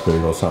high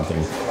speed or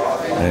something,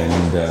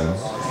 and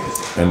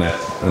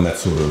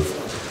that's sort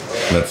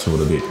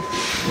of it.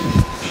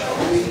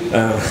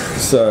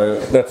 So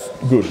that's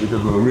good,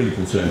 because we were really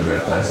concerned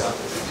about that.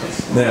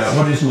 Now,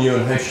 what is new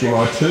in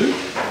HDMI 2?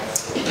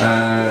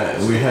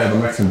 We have a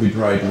maximum bit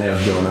rate now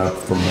going up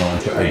from 9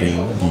 to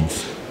 18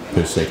 gigs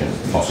per second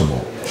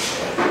possible.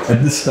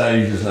 At this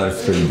stage there's no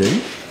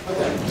 3D,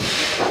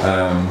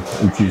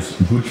 which is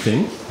a good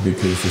thing,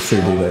 because the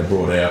 3D they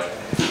brought out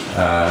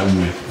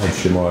with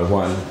HDMI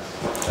 1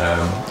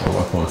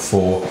 or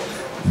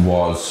 1.4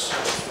 was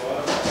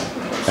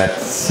at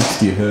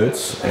 60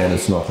 Hertz, and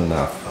it's not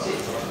enough.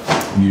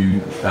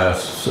 It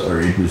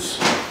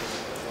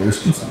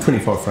was just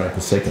 25 frames per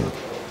second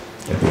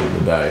at the end of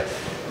the day.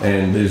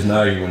 And there's an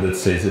argument that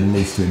says it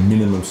needs to be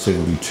minimum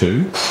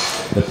 72.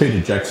 Now Peter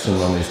Jackson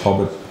on his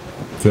Hobbit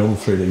film,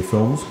 3D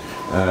films,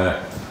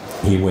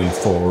 he went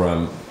for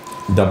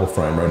double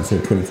frame rate, instead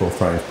of 24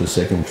 frames per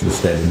second, which is the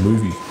standard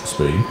movie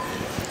speed.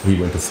 He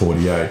went to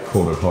 48,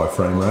 called it high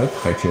frame rate,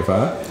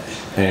 HFR.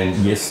 And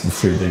yes, the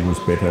 3D was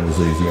better, it was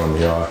easy on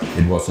the eye.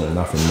 It wasn't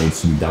enough, and it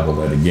needs to be double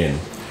that again.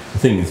 The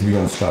thing is, if you're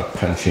going to start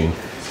punching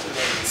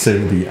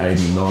 70,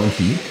 80,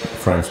 90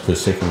 frames per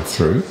second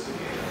through,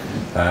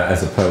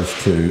 as opposed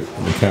to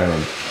the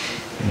current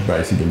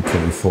basically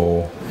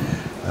 24,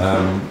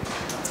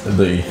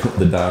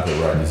 the data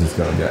rate is just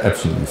going to go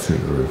absolutely through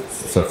the roof.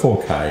 So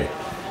 4K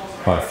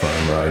high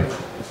frame rate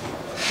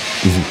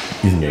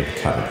isn't going to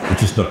cut it.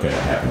 It's just not going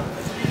to happen.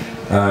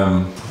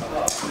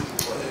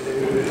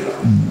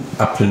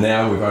 Up to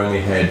now we've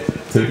only had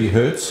 30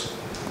 Hertz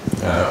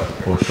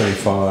or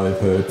 25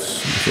 Hertz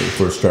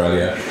for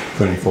Australia,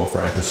 24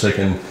 frames per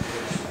second.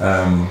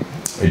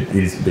 It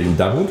is being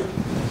doubled.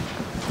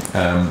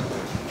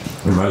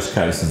 In most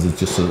cases it's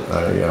just a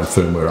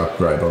firmware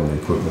upgrade on the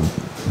equipment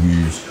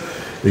used.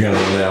 They're going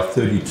to allow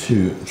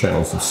 32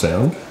 channels of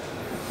sound.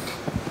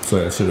 So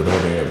instead of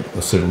having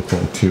a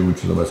 7.2, which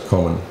is the most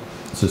common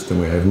system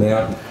we have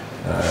now,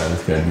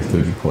 it's going to be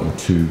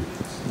 30.2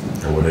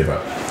 or whatever.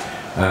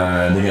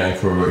 They're going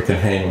for, it can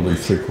handle the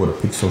 3/4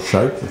 pixel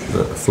shape, which is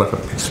a flatter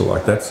pixel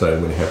like that, so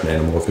when you have an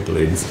anamorphic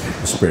lens,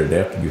 you spread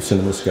it out to give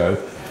cinemascope.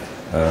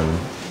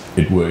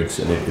 It works,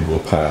 and it will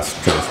pass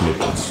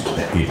transmitters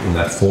in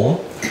that form.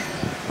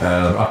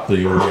 Up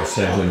the audio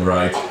sampling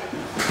rate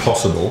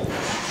possible.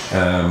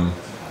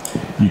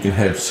 You can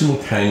have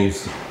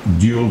simultaneous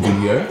dual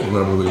video, in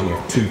other words, you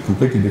have 2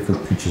 completely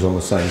different pictures on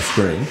the same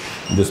screen,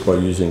 just by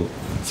using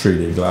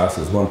 3D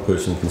glasses. One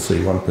person can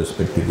see one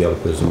perspective, the other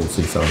person can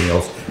see something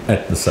else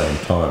at the same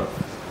time.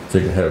 So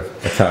you can have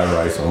a car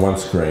race on one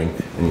screen,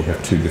 and you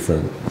have 2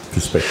 different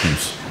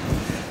perspectives.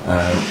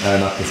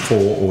 And up to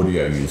 4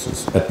 audio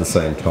users at the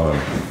same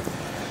time.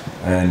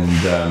 And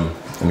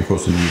of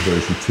course the new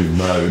version 2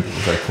 mode,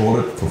 as they call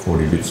it, for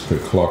 40 bits per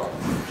clock.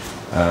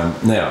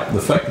 Now,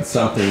 the fact that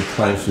something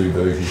claims to be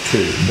version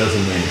 2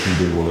 doesn't mean it can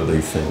do all of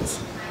these things.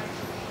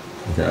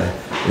 Okay?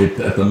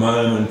 At the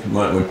moment,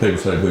 when people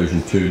say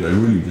version 2, they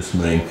really just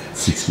mean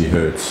 60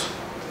 Hertz.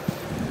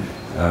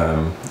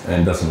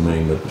 And doesn't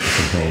mean that it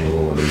can handle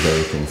all of these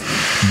other things.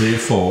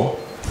 Therefore,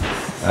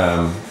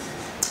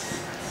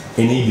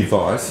 any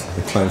device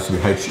that claims to be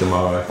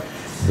HDMI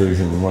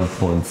version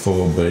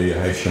 1.4b,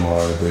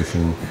 HDMI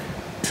version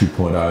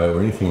 2.0 or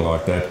anything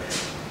like that,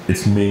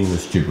 it's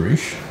meaningless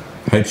gibberish.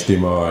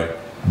 HDMI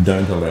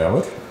don't allow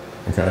it.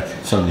 Okay,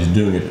 if somebody's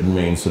doing it, it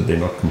means that they're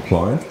not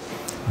compliant,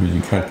 because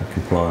you can't get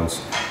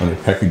compliance on your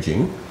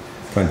packaging,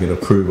 can't get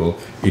approval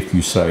if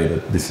you say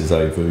that this is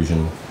a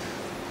version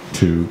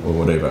 2 or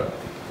whatever.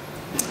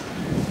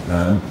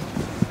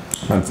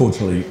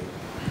 Unfortunately,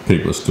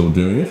 people are still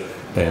doing it,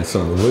 and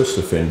some of the worst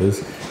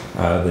offenders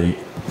are the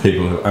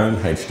people who own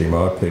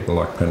HDMI, people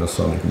like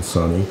Panasonic and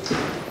Sony,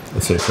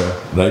 etc.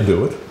 They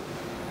do it,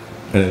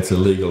 and it's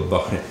illegal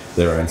by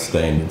their own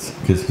standards,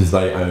 because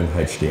they own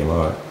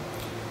HDMI.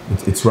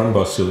 It's run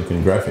by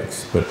Silicon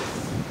Graphics, but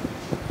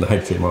the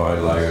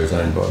HDMI layer is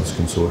owned by this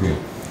consortium,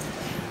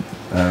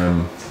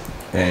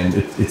 and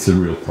it's a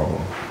real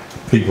problem.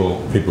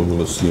 People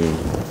will assume.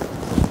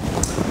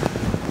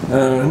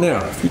 Now,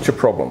 future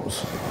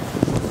problems.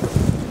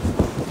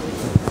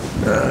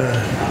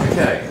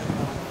 Okay.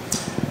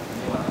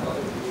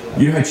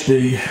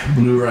 UHD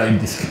Blu-ray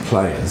disc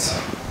players.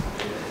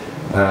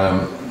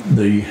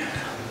 The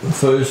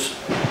first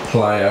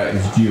player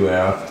is due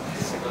out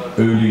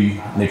early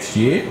next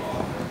year,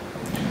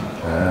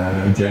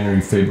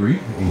 January, February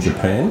in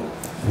Japan.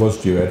 It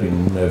was due out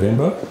in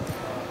November,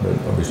 but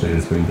obviously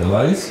there's been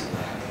delays.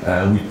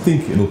 We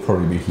think it'll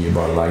probably be here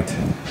by late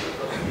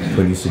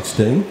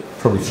 2016,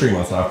 probably 3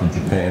 months after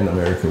Japan.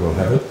 America will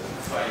have it.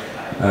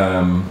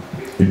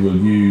 It will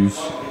use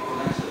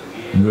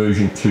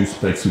version 2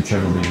 specs which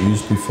haven't been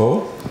used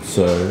before,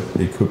 so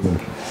the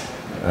equipment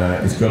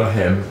it's got to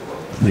have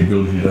the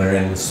ability to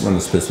run the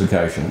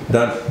specification.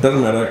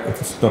 Doesn't matter if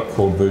it's not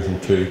called version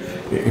 2,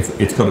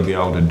 it's got to be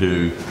able to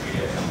do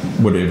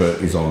whatever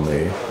is on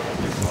there,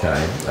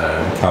 okay,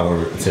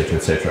 colour, etc,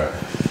 etc.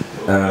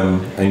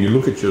 And you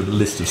look at your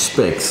list of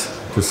specs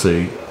to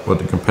see what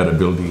the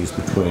compatibility is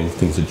between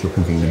things that you're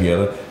putting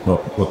together,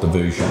 not what the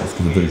version is,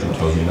 because the version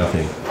tells you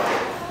nothing.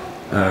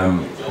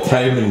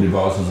 Cabling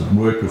devices that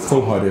work with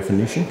full high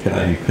definition,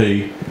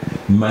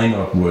 1080p, may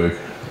not work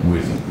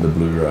with the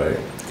Blu-ray,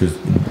 because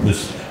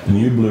the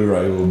new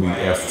Blu-ray will be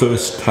our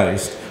first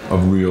taste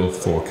of real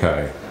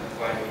 4K.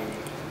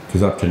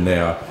 Because up to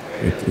now,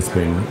 it's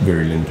been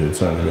very limited.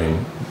 It's only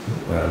been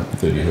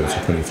 30 hertz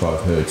or 25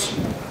 hertz.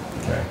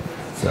 Okay,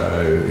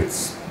 so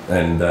it's,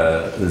 and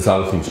there's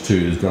other things too.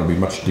 There's going to be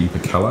much deeper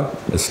colour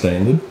as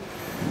standard,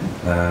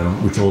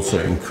 which also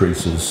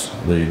increases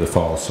the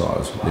file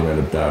size, the amount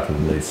of data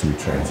that needs to be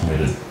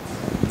transmitted.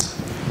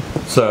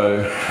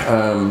 So,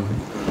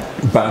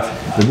 but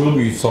there will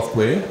be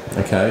software,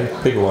 okay.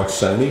 People like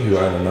Sony, who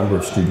own a number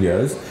of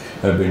studios,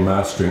 have been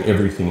mastering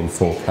everything in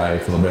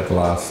 4K for about the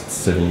last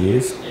 7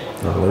 years,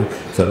 I believe.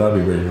 So they'll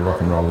be ready to rock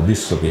and roll. The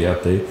discs will be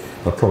out there.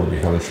 They'll probably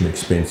be hellishly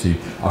expensive.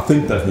 I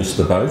think they've missed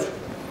the boat.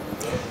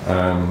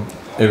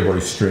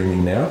 Everybody's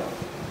streaming now.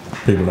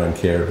 People don't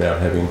care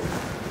about having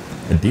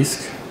a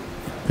disc.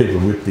 People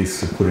with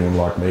discs are putting them,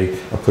 like me,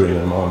 are putting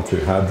them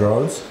onto hard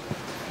drives,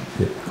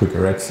 get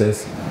quicker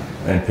access,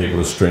 and people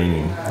are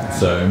streaming.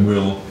 So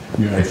will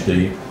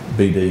UHD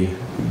BD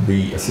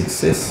be a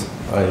success?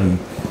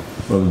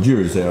 Well, the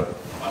jury's out.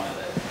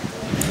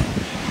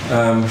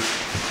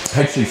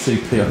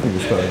 HDCP, I think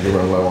we're starting to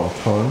run low on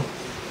time.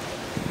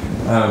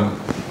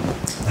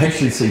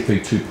 HDCP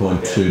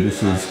 2.2,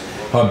 this is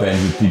high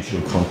bandwidth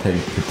digital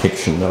content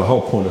protection. Now the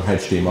whole point of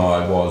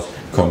HDMI was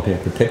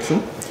content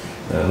protection.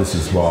 This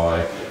is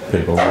why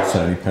people like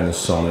Sony,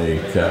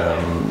 Panasonic,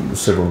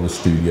 several of the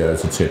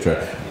studios,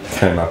 etc.,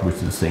 came up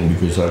with this thing,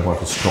 because they want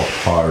to stop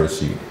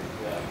piracy.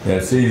 Now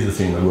it's the easiest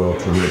thing in the world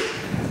to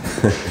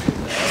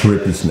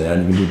rip this now,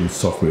 and you can do it with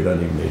software, you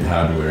don't even need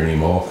hardware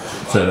anymore.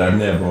 So they've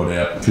now brought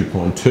out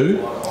 2.2,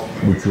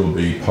 which will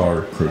be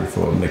pirate proof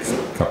for the next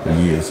couple of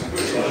years,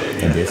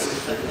 I guess.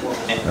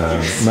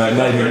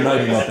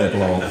 Maybe not that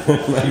long.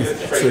 Maybe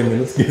 3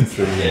 minutes, get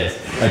 3 minutes.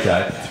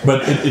 Okay,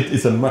 but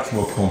it's a much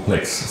more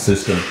complex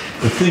system.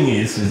 The thing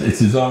is it's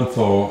designed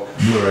for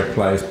Blu-ray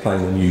players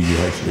playing the new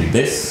UHD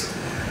discs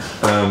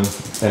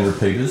and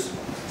repeaters.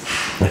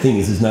 The thing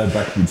is, there's no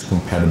backwards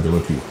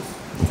compatibility.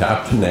 Okay,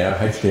 up to now,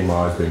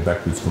 HDMI has been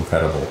backwards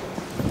compatible.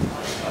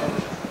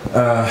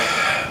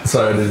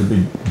 So there's a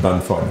big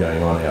bun fight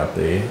going on out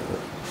there,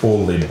 all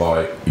led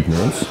by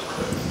ignorance.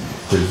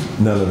 Because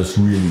none of us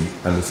really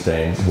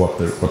understand what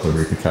the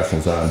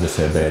repercussions are and just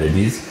how bad it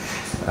is.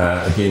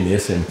 Again, the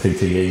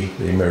SMPTE,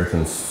 the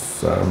American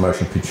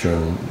Motion Picture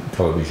and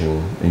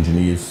Television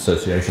Engineers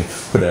Association,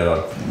 put out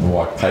a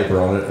white paper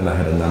on it, and they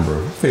had a number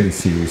of fairly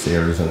serious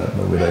errors in it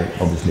where they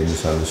obviously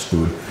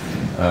misunderstood.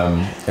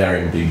 Our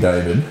MD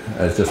David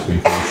has just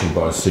been commissioned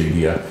by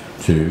CEDIA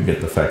to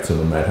get the facts of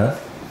the matter.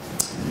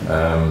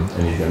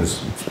 And he's going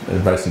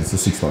to, basically it's a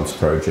 6 months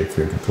project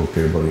for him to talk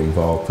to everybody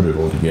involved, put it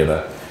all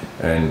together,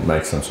 and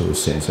make some sort of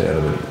sense out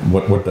of it.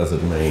 What does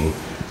it mean?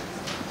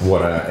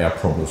 What are our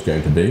problems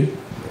going to be?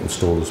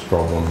 Installers'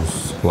 problems,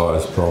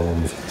 suppliers'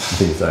 problems,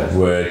 things don't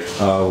work.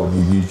 Oh, well,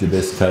 you used your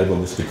best cable,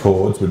 Mr.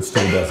 Kordz, but it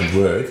still doesn't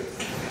work.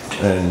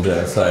 And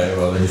say,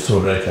 well, they just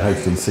sorted out your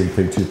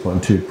HDCP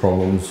 2.2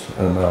 problems,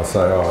 and they'll say,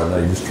 oh, no,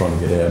 you're just trying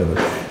to get out of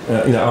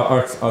it. You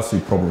know, I see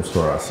problems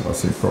for us, and I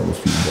see problems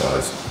for you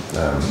guys.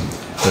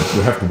 But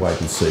we'll have to wait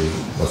and see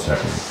what's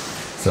happening.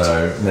 So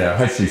now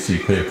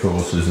HDCP, of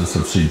course, is a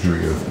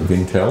subsidiary of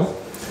Intel,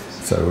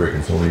 so we reckon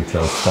it's all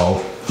Intel's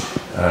fault.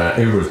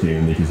 Everybody's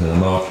getting the knickers in a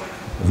knot.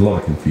 There's a lot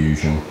of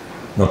confusion,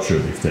 not sure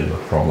of the extent of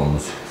the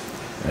problems,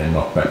 and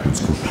not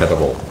backwards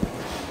compatible.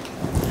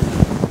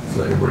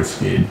 So everybody's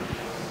scared.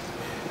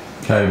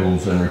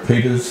 Cables and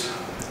repeaters.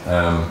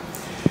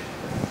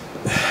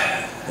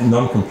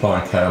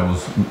 Non-compliant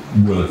cables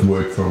will have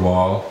worked for a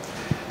while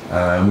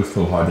with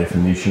full high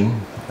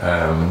definition.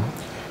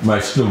 May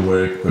still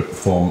work, but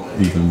perform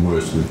even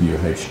worse with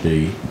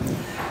UHD.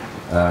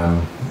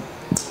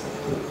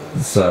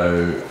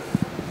 So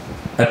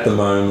At the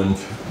moment,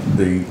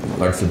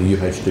 like I said, the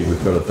UHD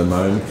we've got at the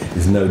moment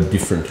is no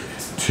different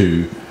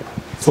to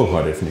full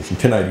high definition.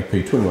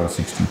 1080p,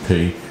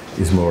 2160p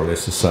is more or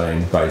less the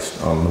same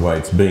based on the way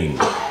it's been.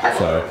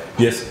 So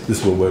yes,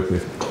 this will work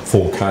with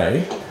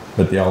 4K,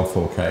 but the old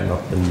 4K,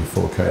 not the new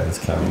 4K that's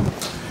coming.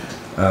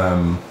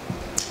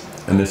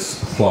 And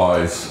this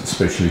applies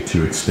especially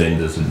to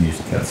extenders that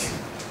use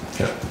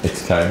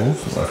Cat-X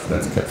cables, like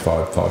that's Cat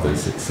 5,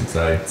 5E6,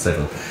 6A,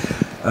 7.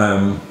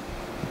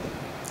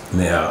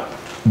 Now,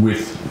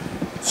 with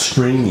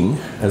streaming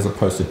as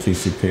opposed to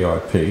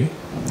TCP/IP,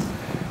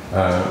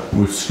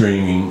 with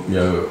streaming,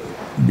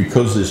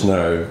 because there's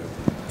no,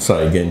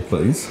 say again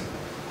please,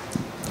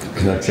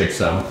 there's no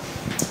checksum,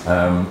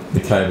 the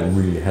cable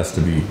really has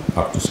to be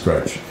up to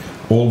scratch.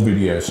 All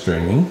video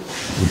streaming,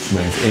 which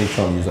means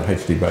anytime you use a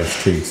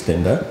HD-based T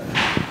extender,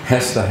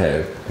 has to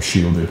have a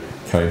shielded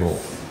cable.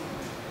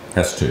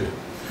 Has to.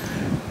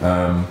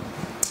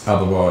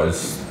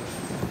 Otherwise,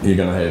 you're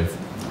going to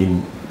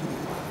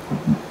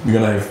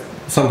have,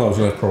 sometimes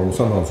you'll have problems,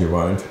 sometimes you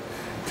won't.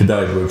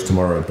 Today it works,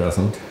 tomorrow it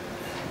doesn't.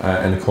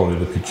 And the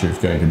quality of the picture is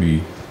going to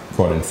be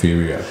quite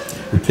inferior.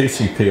 With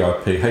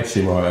TCP/IP,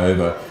 HDMI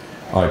over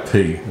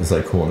IP, as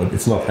they call it,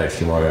 it's not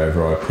HDMI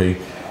over IP.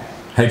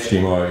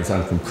 HDMI is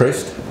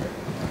uncompressed,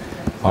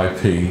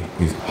 IP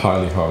is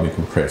highly, highly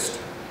compressed.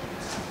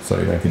 So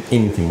you don't get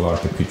anything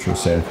like the picture or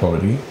sound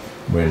quality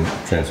when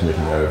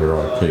transmitting over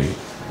IP.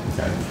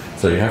 Okay.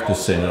 So you have to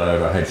send it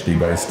over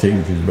HD-based T,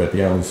 which is about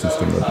the only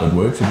system that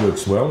works. It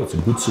works well, it's a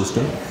good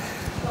system,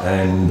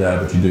 and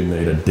but you do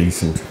need a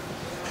decent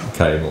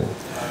cable.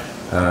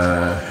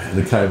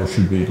 The cable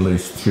should be at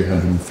least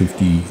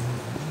 350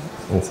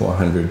 or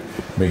 400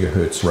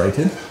 megahertz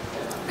rated.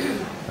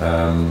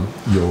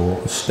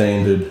 Your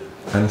standard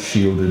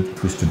unshielded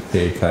twisted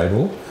pair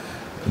cable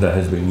that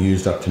has been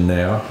used up to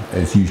now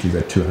is usually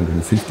about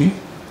 250.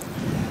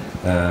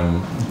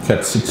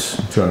 Cat 6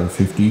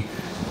 250,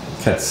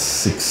 Cat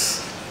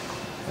 6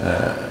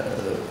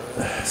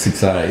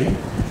 6A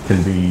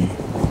can be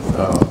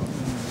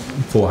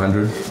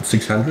 400,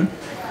 600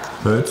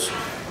 hertz,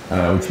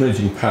 which means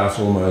you can pass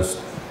almost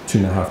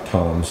 2.5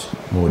 times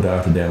more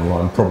data down the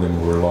line, probably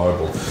more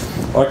reliable.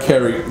 I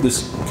carry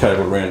this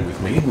cable around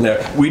with me. Now,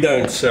 we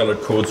don't sell at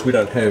Kordz, we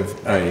don't have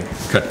a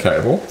cut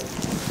cable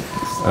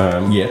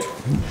yet.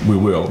 We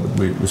will, but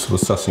we're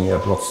sort of sussing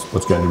out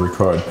what's going to be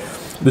required.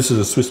 This is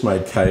a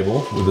Swiss-made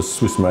cable with a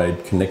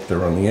Swiss-made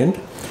connector on the end.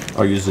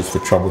 I use this for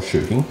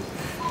troubleshooting,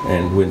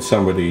 and when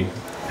somebody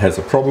has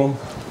a problem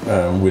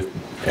with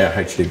our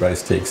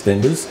HD-based T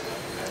extenders,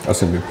 I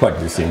simply plug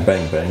this in,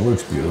 bang bang,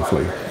 works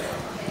beautifully.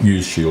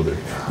 Use shielded.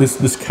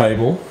 This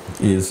cable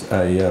is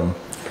a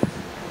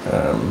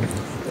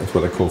that's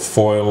what they call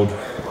foil.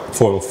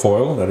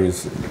 That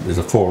is, there's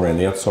a foil around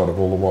the outside of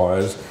all the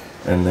wires,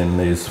 and then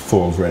there's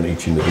foils around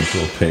each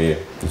individual pair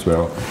as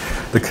well.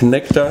 The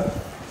connector.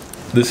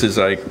 This is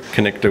a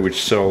connector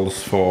which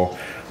sells for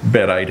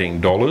about $18.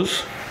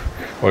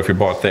 Or if you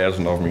buy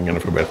 1,000 of them, you're going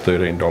to for about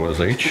 $13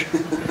 each.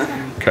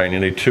 Okay, and you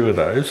need 2 of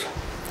those,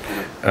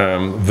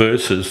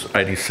 versus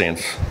 80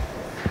 cents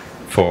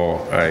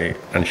for a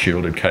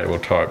unshielded cable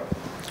type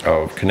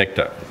of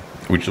connector,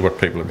 which is what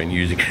people have been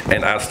using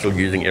and are still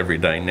using every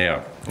day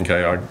now.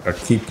 Okay, I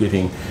keep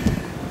getting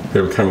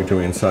people coming to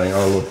me and saying,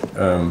 oh look,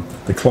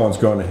 the client's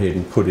gone ahead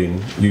and put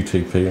in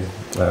UTP,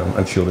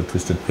 unshielded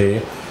twisted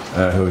pair,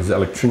 who is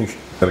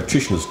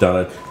electrician has done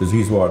it because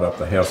he's wired up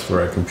the house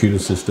for our computer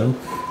system,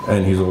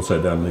 and he's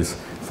also done this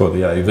for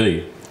the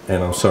AV.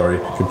 And I'm sorry,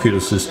 computer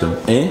system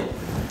and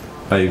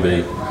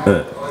AV,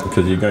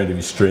 because you're going to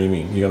be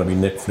streaming, you're going to be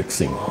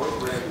Netflixing,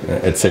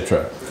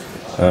 etc.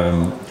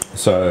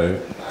 So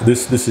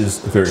this is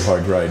very high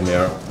grade.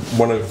 Now,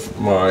 one of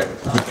my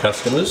good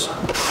customers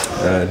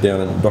down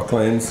in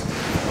Docklands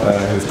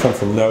who's come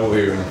from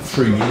nowhere in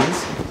 3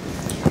 years,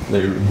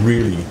 they're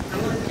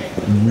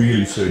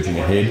really surging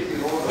ahead.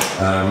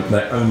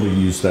 They only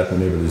use that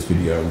whenever there's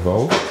video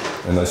involved,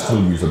 and they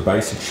still use a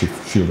basic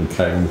shielded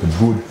cable with a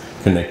good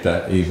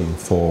connector even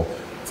for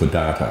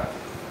data.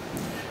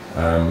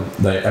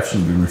 They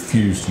absolutely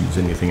refuse to use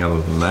anything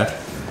other than that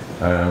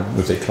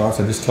with their clients.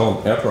 I just tell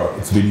them outright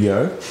it's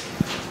video.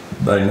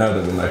 They know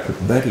that when they put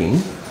that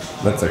in,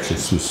 that's actually a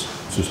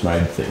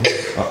Swiss-made thing.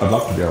 I'd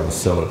love to be able to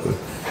sell it, but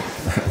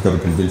I've got to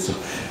convince them.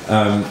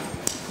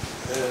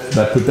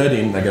 They put that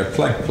in, they go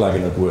plug,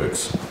 and it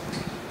works.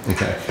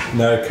 Okay,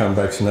 no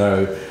comebacks,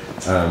 no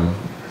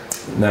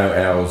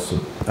hours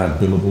aren't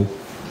billable,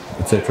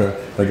 etc.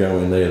 They go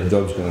in there, the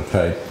job's going to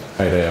take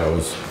 8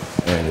 hours,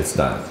 and it's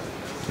done.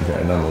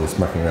 Okay, none of this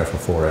mucking around for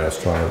 4 hours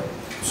trying to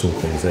sort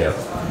things out.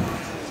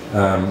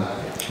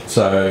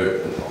 So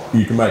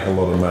you can make a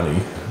lot of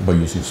money by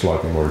using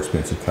slightly more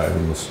expensive cable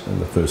in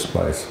the first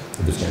place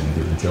if it's going to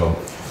do the job.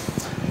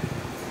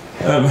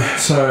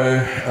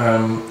 So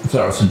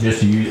I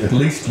suggest you at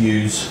least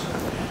use,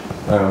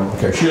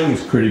 okay, shielding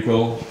is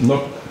critical,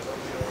 not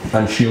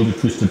unshielded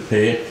twisted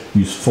pair,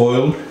 use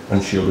foiled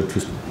unshielded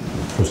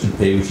twisted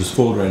pair, which is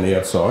foiled around the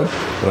outside,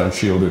 but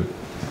unshielded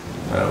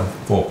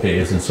 4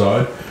 pairs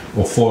inside,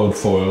 or foiled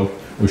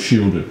or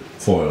shielded.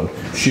 foil.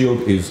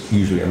 Shield is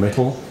usually a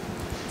metal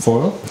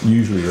foil,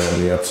 usually around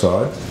the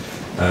outside.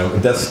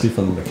 It does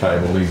stiffen the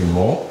cable even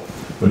more,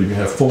 but if you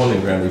have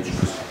foiling around each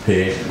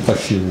pair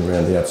plus shielding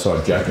around the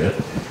outside jacket,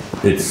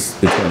 it's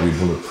going to be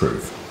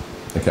bulletproof.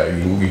 Okay,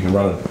 you can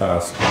run it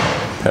past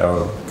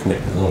power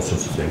connectors and all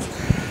sorts of things.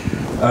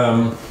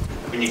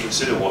 When you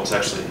consider what's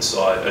actually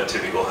inside a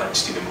typical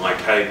HDMI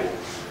cable,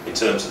 in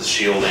terms of the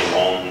shielding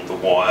on the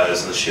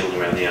wires and the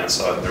shielding around the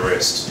outside and the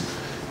rest,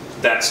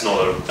 that's not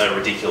a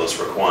ridiculous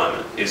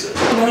requirement, is it?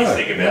 No, you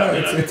think about,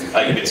 no,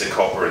 8 bits of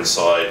copper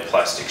inside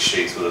plastic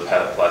sheets with a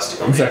pad of plastic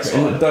on exactly,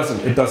 the outside.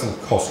 and it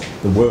doesn't cost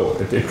the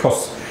world. It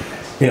costs,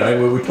 you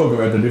know, we're talking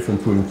about the difference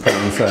between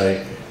paying,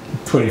 say,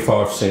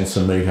 25 cents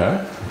a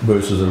metre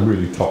versus a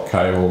really top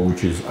cable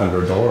which is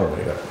under $1 a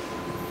metre.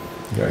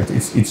 Okay,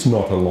 it's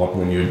not a lot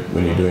when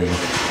you're doing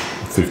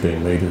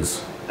 15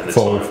 metres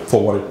for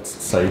what it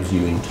saves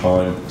you in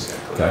time.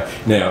 Okay.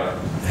 Now,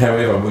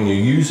 however, when you're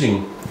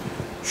using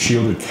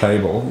shielded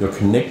cable, your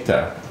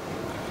connector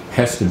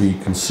has to be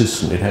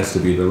consistent. It has to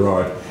be the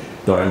right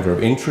diameter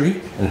of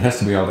entry, and it has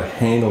to be able to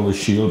handle the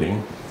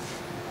shielding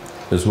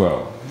as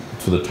well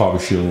for the type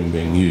of shielding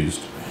being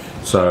used.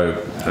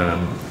 So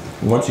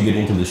once you get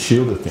into the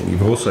shielded thing,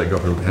 you've also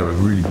got to have a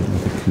really good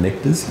look at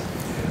connectors,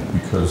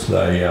 because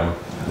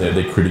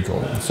they're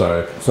critical.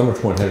 So it's not much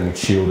point having it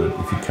shielded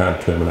if you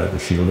can't terminate the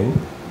shielding,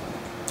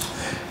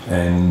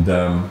 and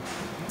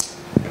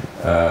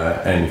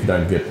if you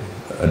don't get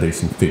a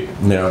decent fit.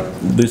 Now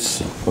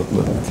this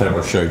cable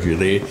I showed you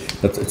there,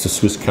 it's a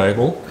Swiss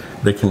cable.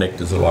 Their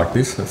connectors are like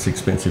this. That's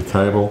expensive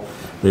cable.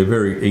 They're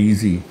very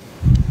easy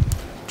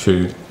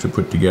to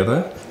put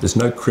together. There's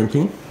no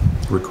crimping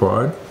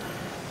required.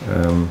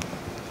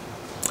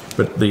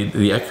 But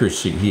the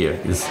accuracy here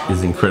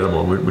is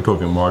incredible. We're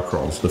talking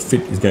microns. The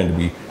fit is going to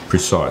be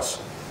precise.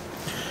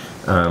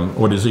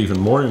 What is even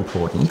more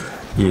important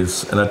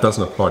is, and that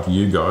doesn't apply to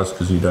you guys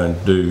because you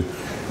don't do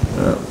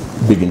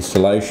big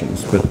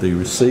installations, but the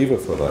receiver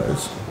for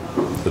those,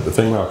 the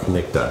female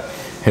connector,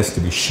 has to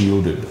be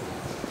shielded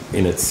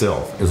in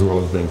itself as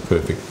well as being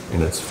perfect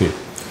in its fit.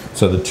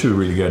 So the two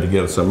really go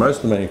together. So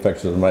most of the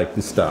manufacturers that make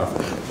this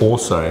stuff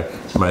also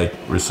make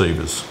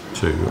receivers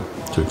to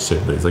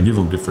accept these. They give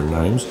them different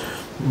names,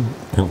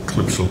 and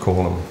Clips will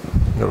call them,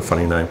 got a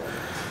funny name.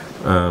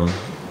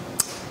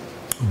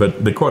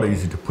 But they're quite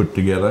easy to put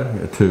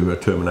together to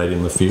terminate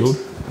in the field.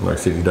 And like I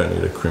said, you don't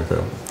need a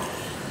crimper.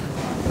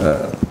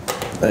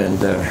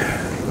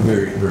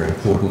 Very, very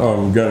important.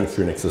 I'm going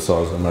through an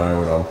exercise at the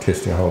moment. I'm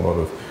testing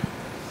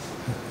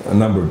a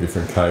number of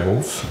different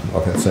cables.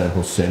 I've had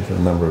samples sent to a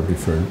number of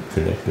different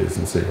connectors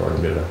and see if I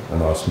can get a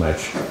nice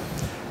match.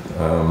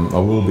 I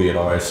will be at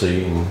ISE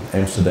in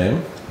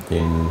Amsterdam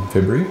in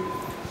February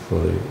for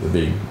the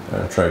big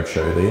trade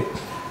show there,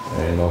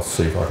 and I'll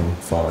see if I can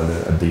find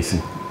a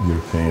decent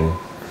European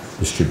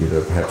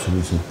distributor, perhaps who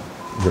isn't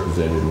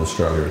represented in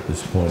Australia at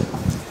this point.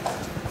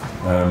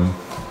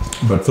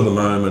 But for the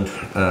moment,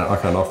 I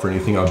can't offer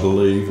anything. I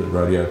believe that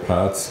Radio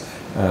Parts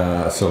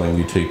are selling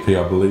UTP.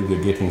 I believe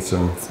they're getting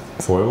some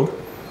foil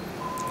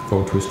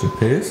twisted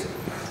pairs,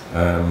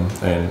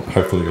 and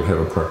hopefully you'll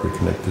have appropriate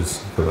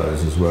connectors for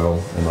those as well.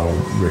 And I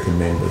would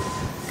recommend that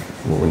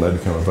when they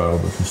become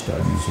available to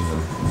start using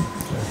them.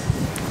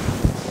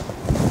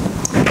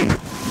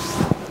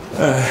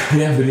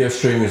 Yeah, video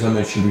streaming, as I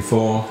mentioned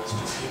before.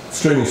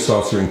 Streaming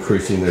sites are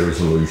increasing their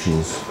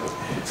resolutions.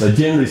 They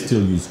generally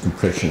still use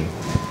compression,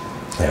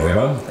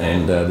 however,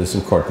 and there's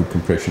some quite good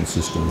compression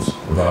systems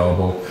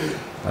available.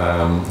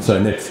 So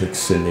Netflix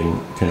sending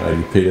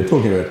 1080p, they're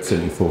talking about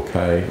sending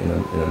 4K in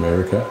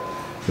America,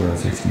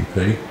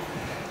 260p.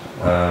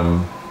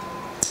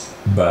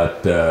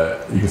 But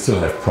you can still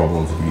have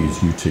problems if you use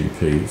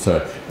UTP.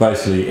 So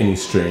basically any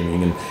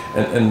streaming,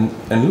 and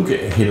look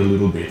ahead a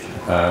little bit.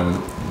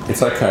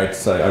 It's okay to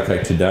say,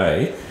 okay,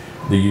 today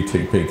the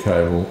UTP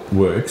cable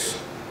works,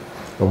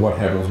 but what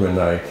happens when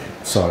they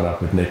sign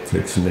up with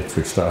Netflix and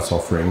Netflix starts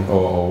offering,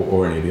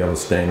 or any of the other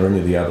Stan or any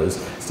of the others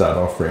start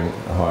offering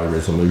a higher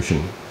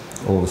resolution?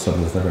 All of a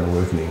sudden it's not going to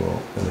work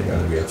anymore and they're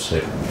going to be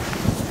upset.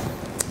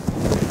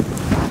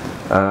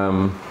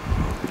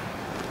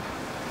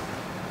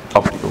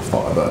 Optical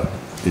fibre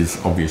is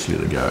obviously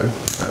the go.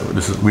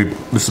 This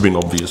has been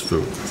obvious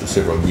for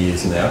several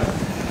years now.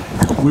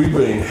 We've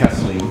been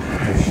hassling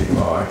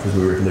HDMI because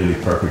we were the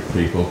appropriate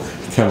people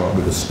to come up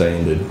with a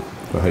standard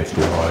for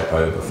HDMI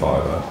over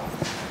fibre,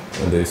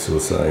 and they're sort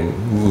of saying,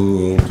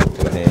 talk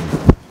to the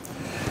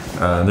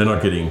hand. They're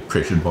not getting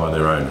pressured by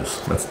their owners.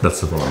 That's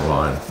the bottom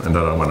line, and they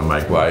don't want to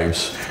make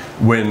waves.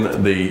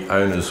 When the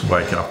owners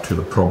wake up to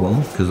the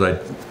problem, because they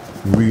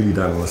really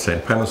don't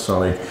understand,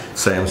 Panasonic,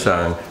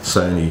 Samsung,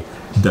 Sony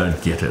don't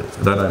get it.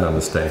 They don't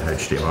understand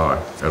HDMI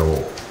at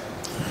all.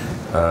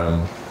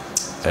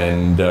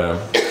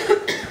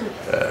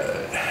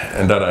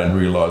 And they don't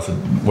realise that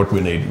what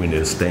we need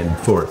a standard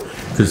for it.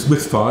 Because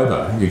with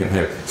fibre, you can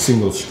have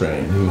single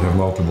strand, you can have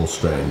multiple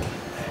strand,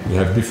 you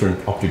have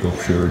different optical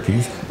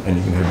purities, and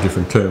you can have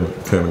different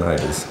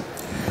terminators.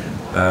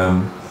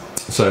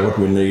 So what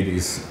we need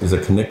is a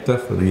connector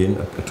for the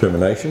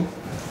termination,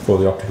 for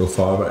the optical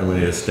fibre, and we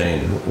need a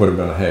standard. What are we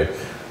going to have?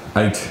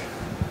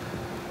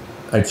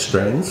 Eight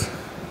strands.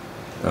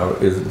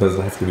 Does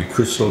it have to be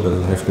crystal? Does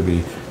it have to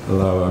be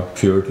lower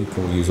purity?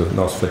 Can we use a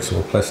nice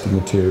flexible plastic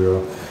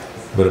material?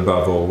 But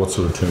above all, what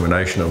sort of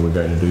termination are we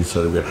going to do?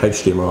 So we've got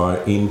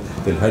HDMI in,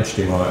 then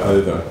HDMI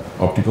over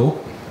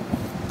optical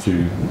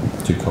to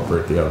copper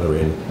at the other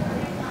end.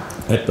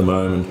 At the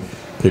moment,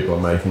 people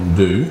are making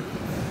do.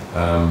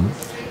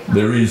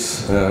 There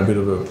is a bit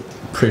of a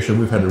pressure.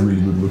 We've had a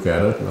really good look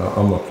at it.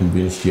 I'm not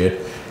convinced yet.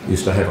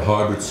 Is to have a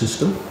hybrid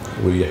system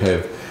where you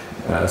have,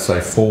 say,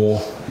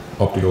 4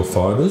 optical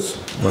fibres,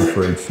 one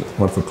for each,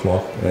 one for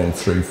clock, and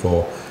 3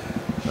 for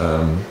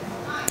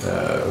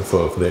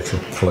the actual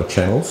colour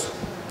channels,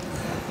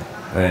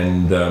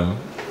 and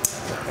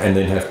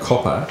then have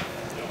copper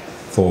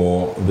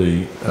for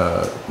the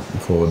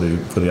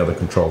other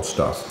controlled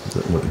stuff,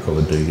 what they call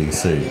the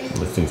DDC,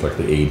 with things like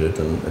the EDIT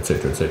and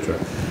etc. etc.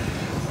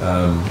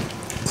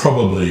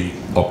 Probably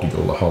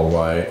optical the whole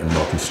way and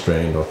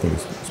multi-strand. I think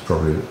it's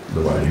probably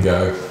the way to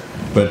go,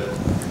 but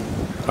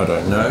I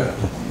don't know.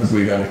 But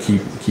we're going to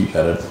keep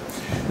at it.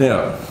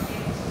 Now,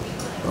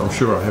 I'm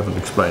sure I haven't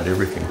explained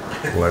everything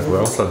all that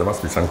well, so there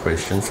must be some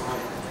questions.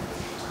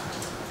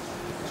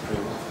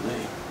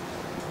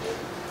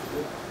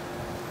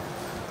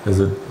 Is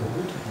it?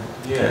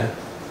 Yeah.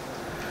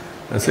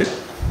 That's it.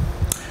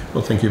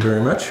 Well, thank you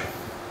very much.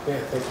 Yeah,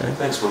 thank you. Okay.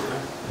 Thanks,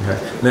 Wolfgang. Okay.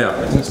 Now,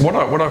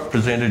 what I've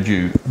presented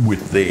you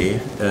with there,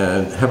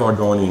 have I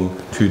gone in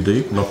too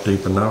deep? Not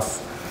deep enough?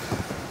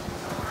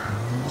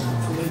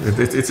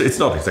 It's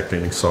not exactly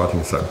an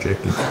exciting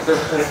subject.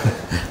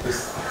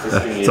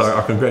 So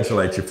I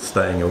congratulate you for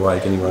staying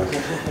awake anyway.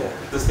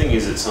 The thing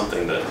is, it's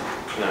something that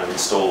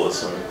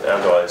installers and our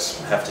guys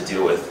have to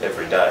deal with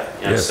every day.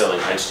 Yes. Selling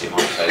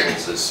HDMI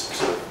cables is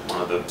sort of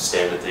one of the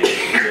standard things that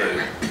we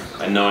do,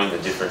 and knowing the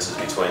differences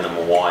between them,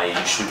 or why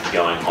you should be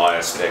going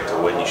higher spec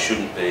or when you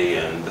shouldn't be,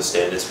 and the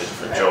standards for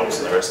different jobs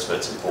and the rest of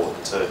it's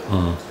important too.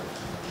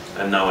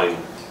 And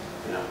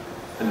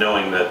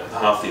knowing that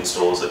half the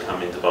installers that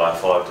come in to buy a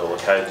 $5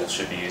 cable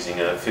should be using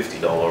a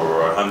 $50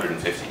 or a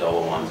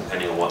 $150 one,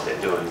 depending on what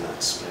they're doing.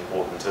 That's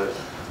important too.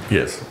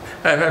 Yes,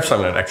 I have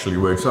something that actually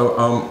works. So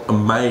I'm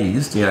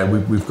amazed.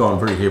 We've gone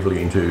very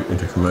heavily into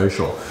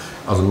commercial.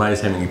 I was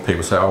amazed how many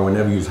people say, "Oh, we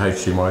never use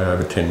HDMI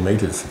over 10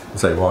 meters." I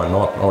say, "Why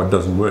not?" "Oh, it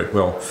doesn't work."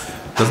 Well,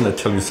 doesn't it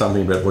tell you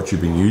something about what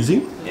you've been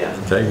using? Yeah.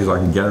 Okay, because I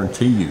can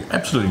guarantee you,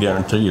 absolutely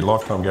guarantee you,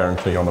 lifetime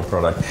guarantee on the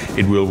product,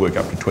 it will work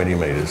up to 20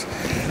 meters.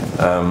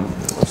 And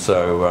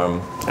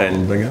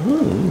they go,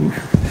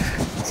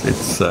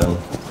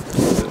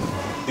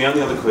 The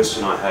only other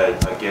question I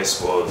had, I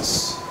guess,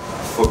 was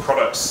for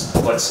products,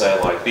 let's say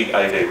like big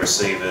AV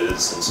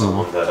receivers and so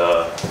on that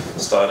are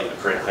starting to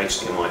print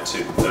HDMI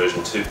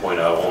version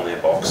 2.0 on their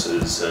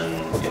boxes and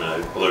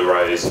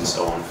Blu-rays and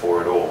so on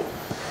for it all.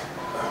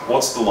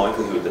 What's the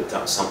likelihood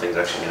that something's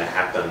actually going to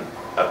happen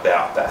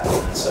about that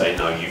and say,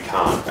 no, you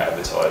can't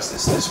advertise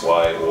this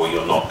way, or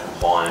you're not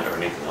compliant, or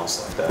anything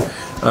else like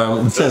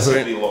that? There's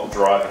really a lot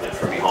driving it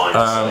from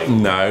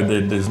behind. No,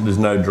 there's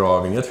no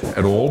driving it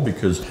at all,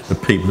 because the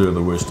people who are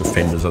the worst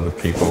offenders are the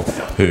people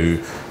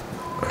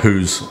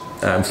whose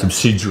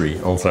subsidiary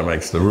also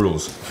makes the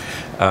rules.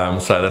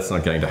 So that's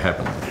not going to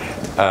happen.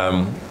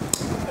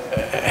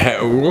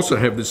 We also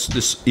have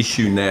this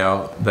issue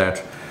now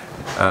that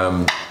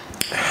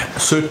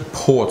certain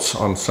ports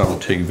on some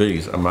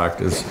TVs are marked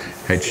as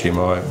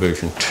HDMI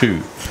version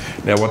 2.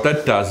 Now what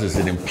that does is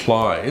it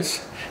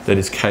implies that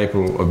it's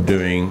capable of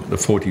doing the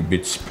 40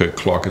 bits per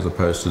clock as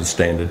opposed to the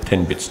standard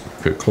 10 bits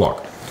per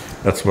clock.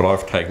 That's what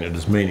I've taken it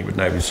as meaning, but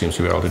nobody seems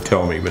to be able to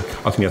tell me, but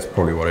I think that's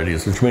probably what it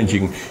is, which means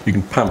you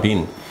can pump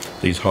in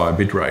these higher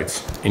bit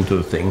rates into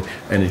the thing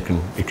and it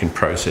can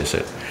process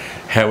it.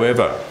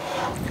 However,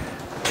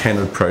 can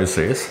it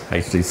process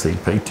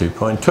HDCP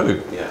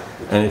 2.2? Yeah.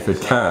 And if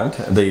it can't,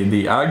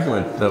 the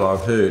argument that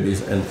I've heard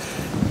is, and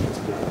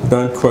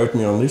don't quote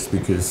me on this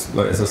because,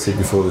 as I said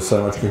before, there's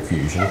so much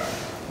confusion.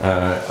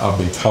 I've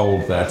been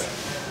told that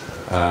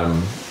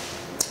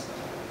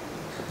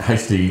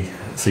HDCP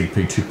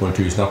 2.2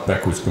 is not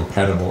backwards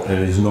compatible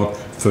and is not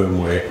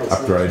firmware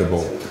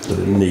upgradable, that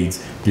it needs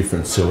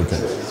different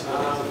silicon.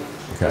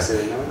 Okay.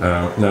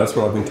 No, that's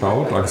what I've been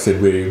told. Like I said,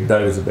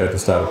 David's about to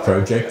start a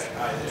project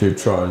to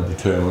try and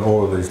determine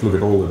all of these, look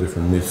at all the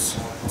different myths,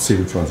 see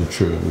which ones are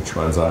true and which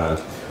ones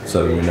aren't,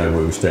 so that we know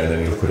where we stand,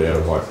 and he'll put out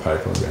a white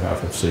paper on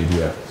behalf of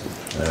CDA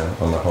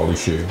on the whole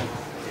issue.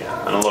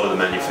 Yeah, and a lot of the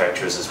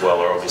manufacturers as well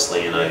are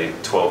obviously in a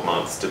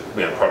 12-month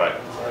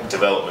product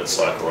development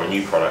cycle or a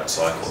new product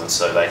cycle, and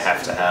so they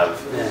have to have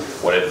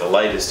whatever the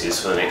latest is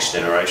for the next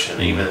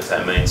generation. Even if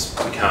that means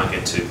we can't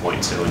get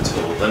 2.2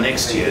 until the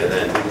next year,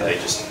 then they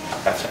just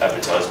have to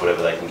advertise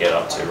whatever they can get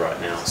up to right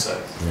now.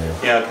 So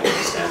yeah, I can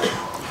understand it.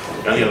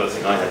 The only other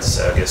thing I had to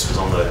say, I guess, was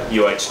on the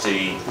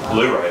UHD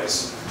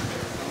Blu-rays.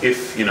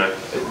 If,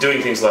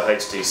 doing things like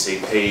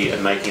HDCP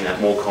and making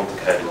that more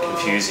complicated,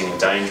 confusing and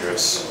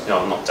dangerous,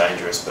 not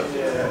dangerous, but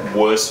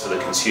worse for the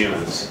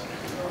consumers,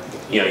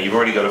 you've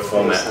already got a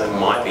format that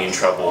might be in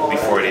trouble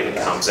before it even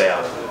comes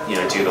out.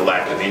 due to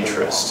lack of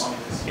interest,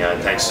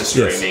 thanks to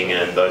streaming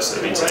and those sort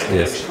of internet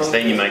connections,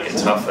 then you make it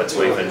tougher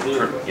to even,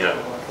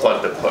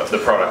 plug the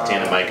product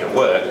in and make it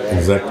work.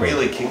 Exactly.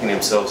 Really kicking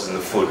themselves in the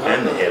foot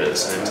and the head at the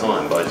same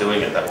time by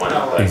doing it that way.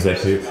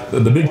 Exactly.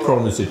 The big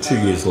problem is they're 2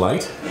 years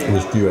late. It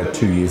was due out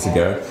 2 years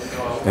ago.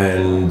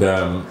 And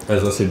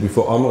as I said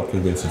before, I'm not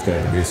convinced it's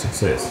going to be a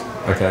success.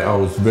 Okay, I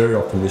was very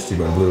optimistic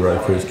when Blu-ray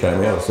first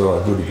came out. I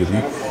thought, oh, goody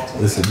goody,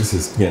 this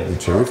is going to be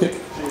terrific,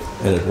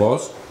 and it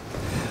was.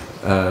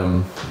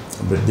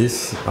 But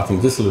this, I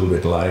think, just a little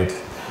bit late,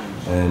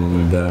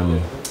 and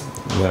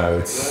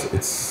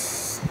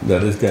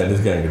there's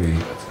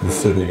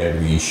certainly going to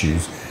be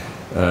issues.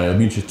 It'll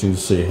be interesting to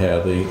see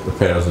how the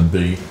powers that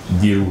be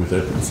deal with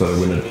it, so that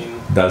when it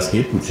does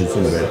hit, which is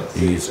in about a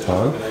year's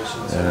time,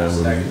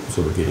 we'll be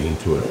sort of getting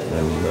into it.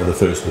 And the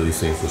first of these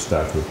things will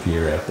start to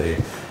appear out there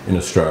in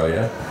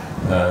Australia.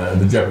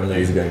 The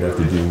Japanese are going to have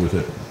to deal with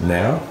it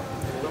now,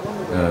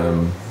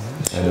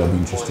 and it'll be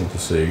interesting to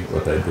see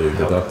what they do.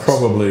 But they'll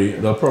probably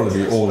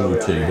be all new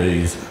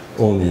TVs,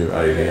 all new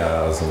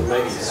AVRs,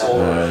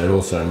 and it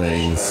also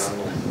means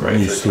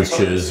new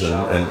switches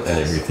and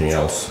everything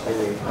else.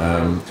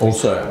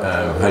 Also,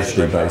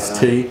 HD-based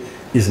T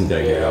isn't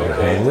going to be able to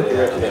handle it.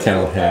 It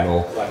cannot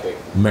handle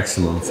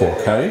maximum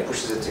 4K,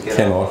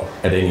 cannot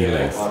at any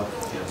length.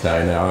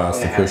 Okay, now I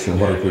asked the question,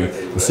 what if we,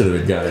 instead of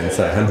it going,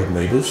 say, 100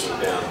 metres,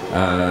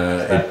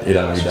 it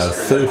only does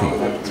 30?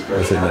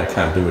 They said they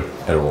can't do it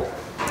at all.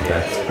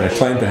 Okay, they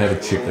claim to have a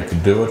chip that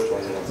could do it.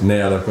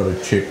 Now they've got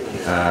a chip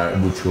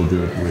which will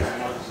do it with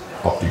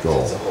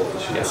optical,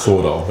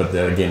 sort of, but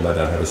again, they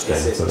don't have a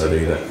standard for that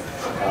either.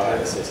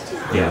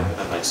 Yeah,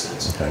 that makes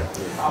sense. Okay,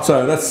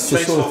 so that's the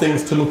sort of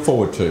things to look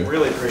forward to.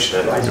 Really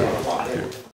appreciate it.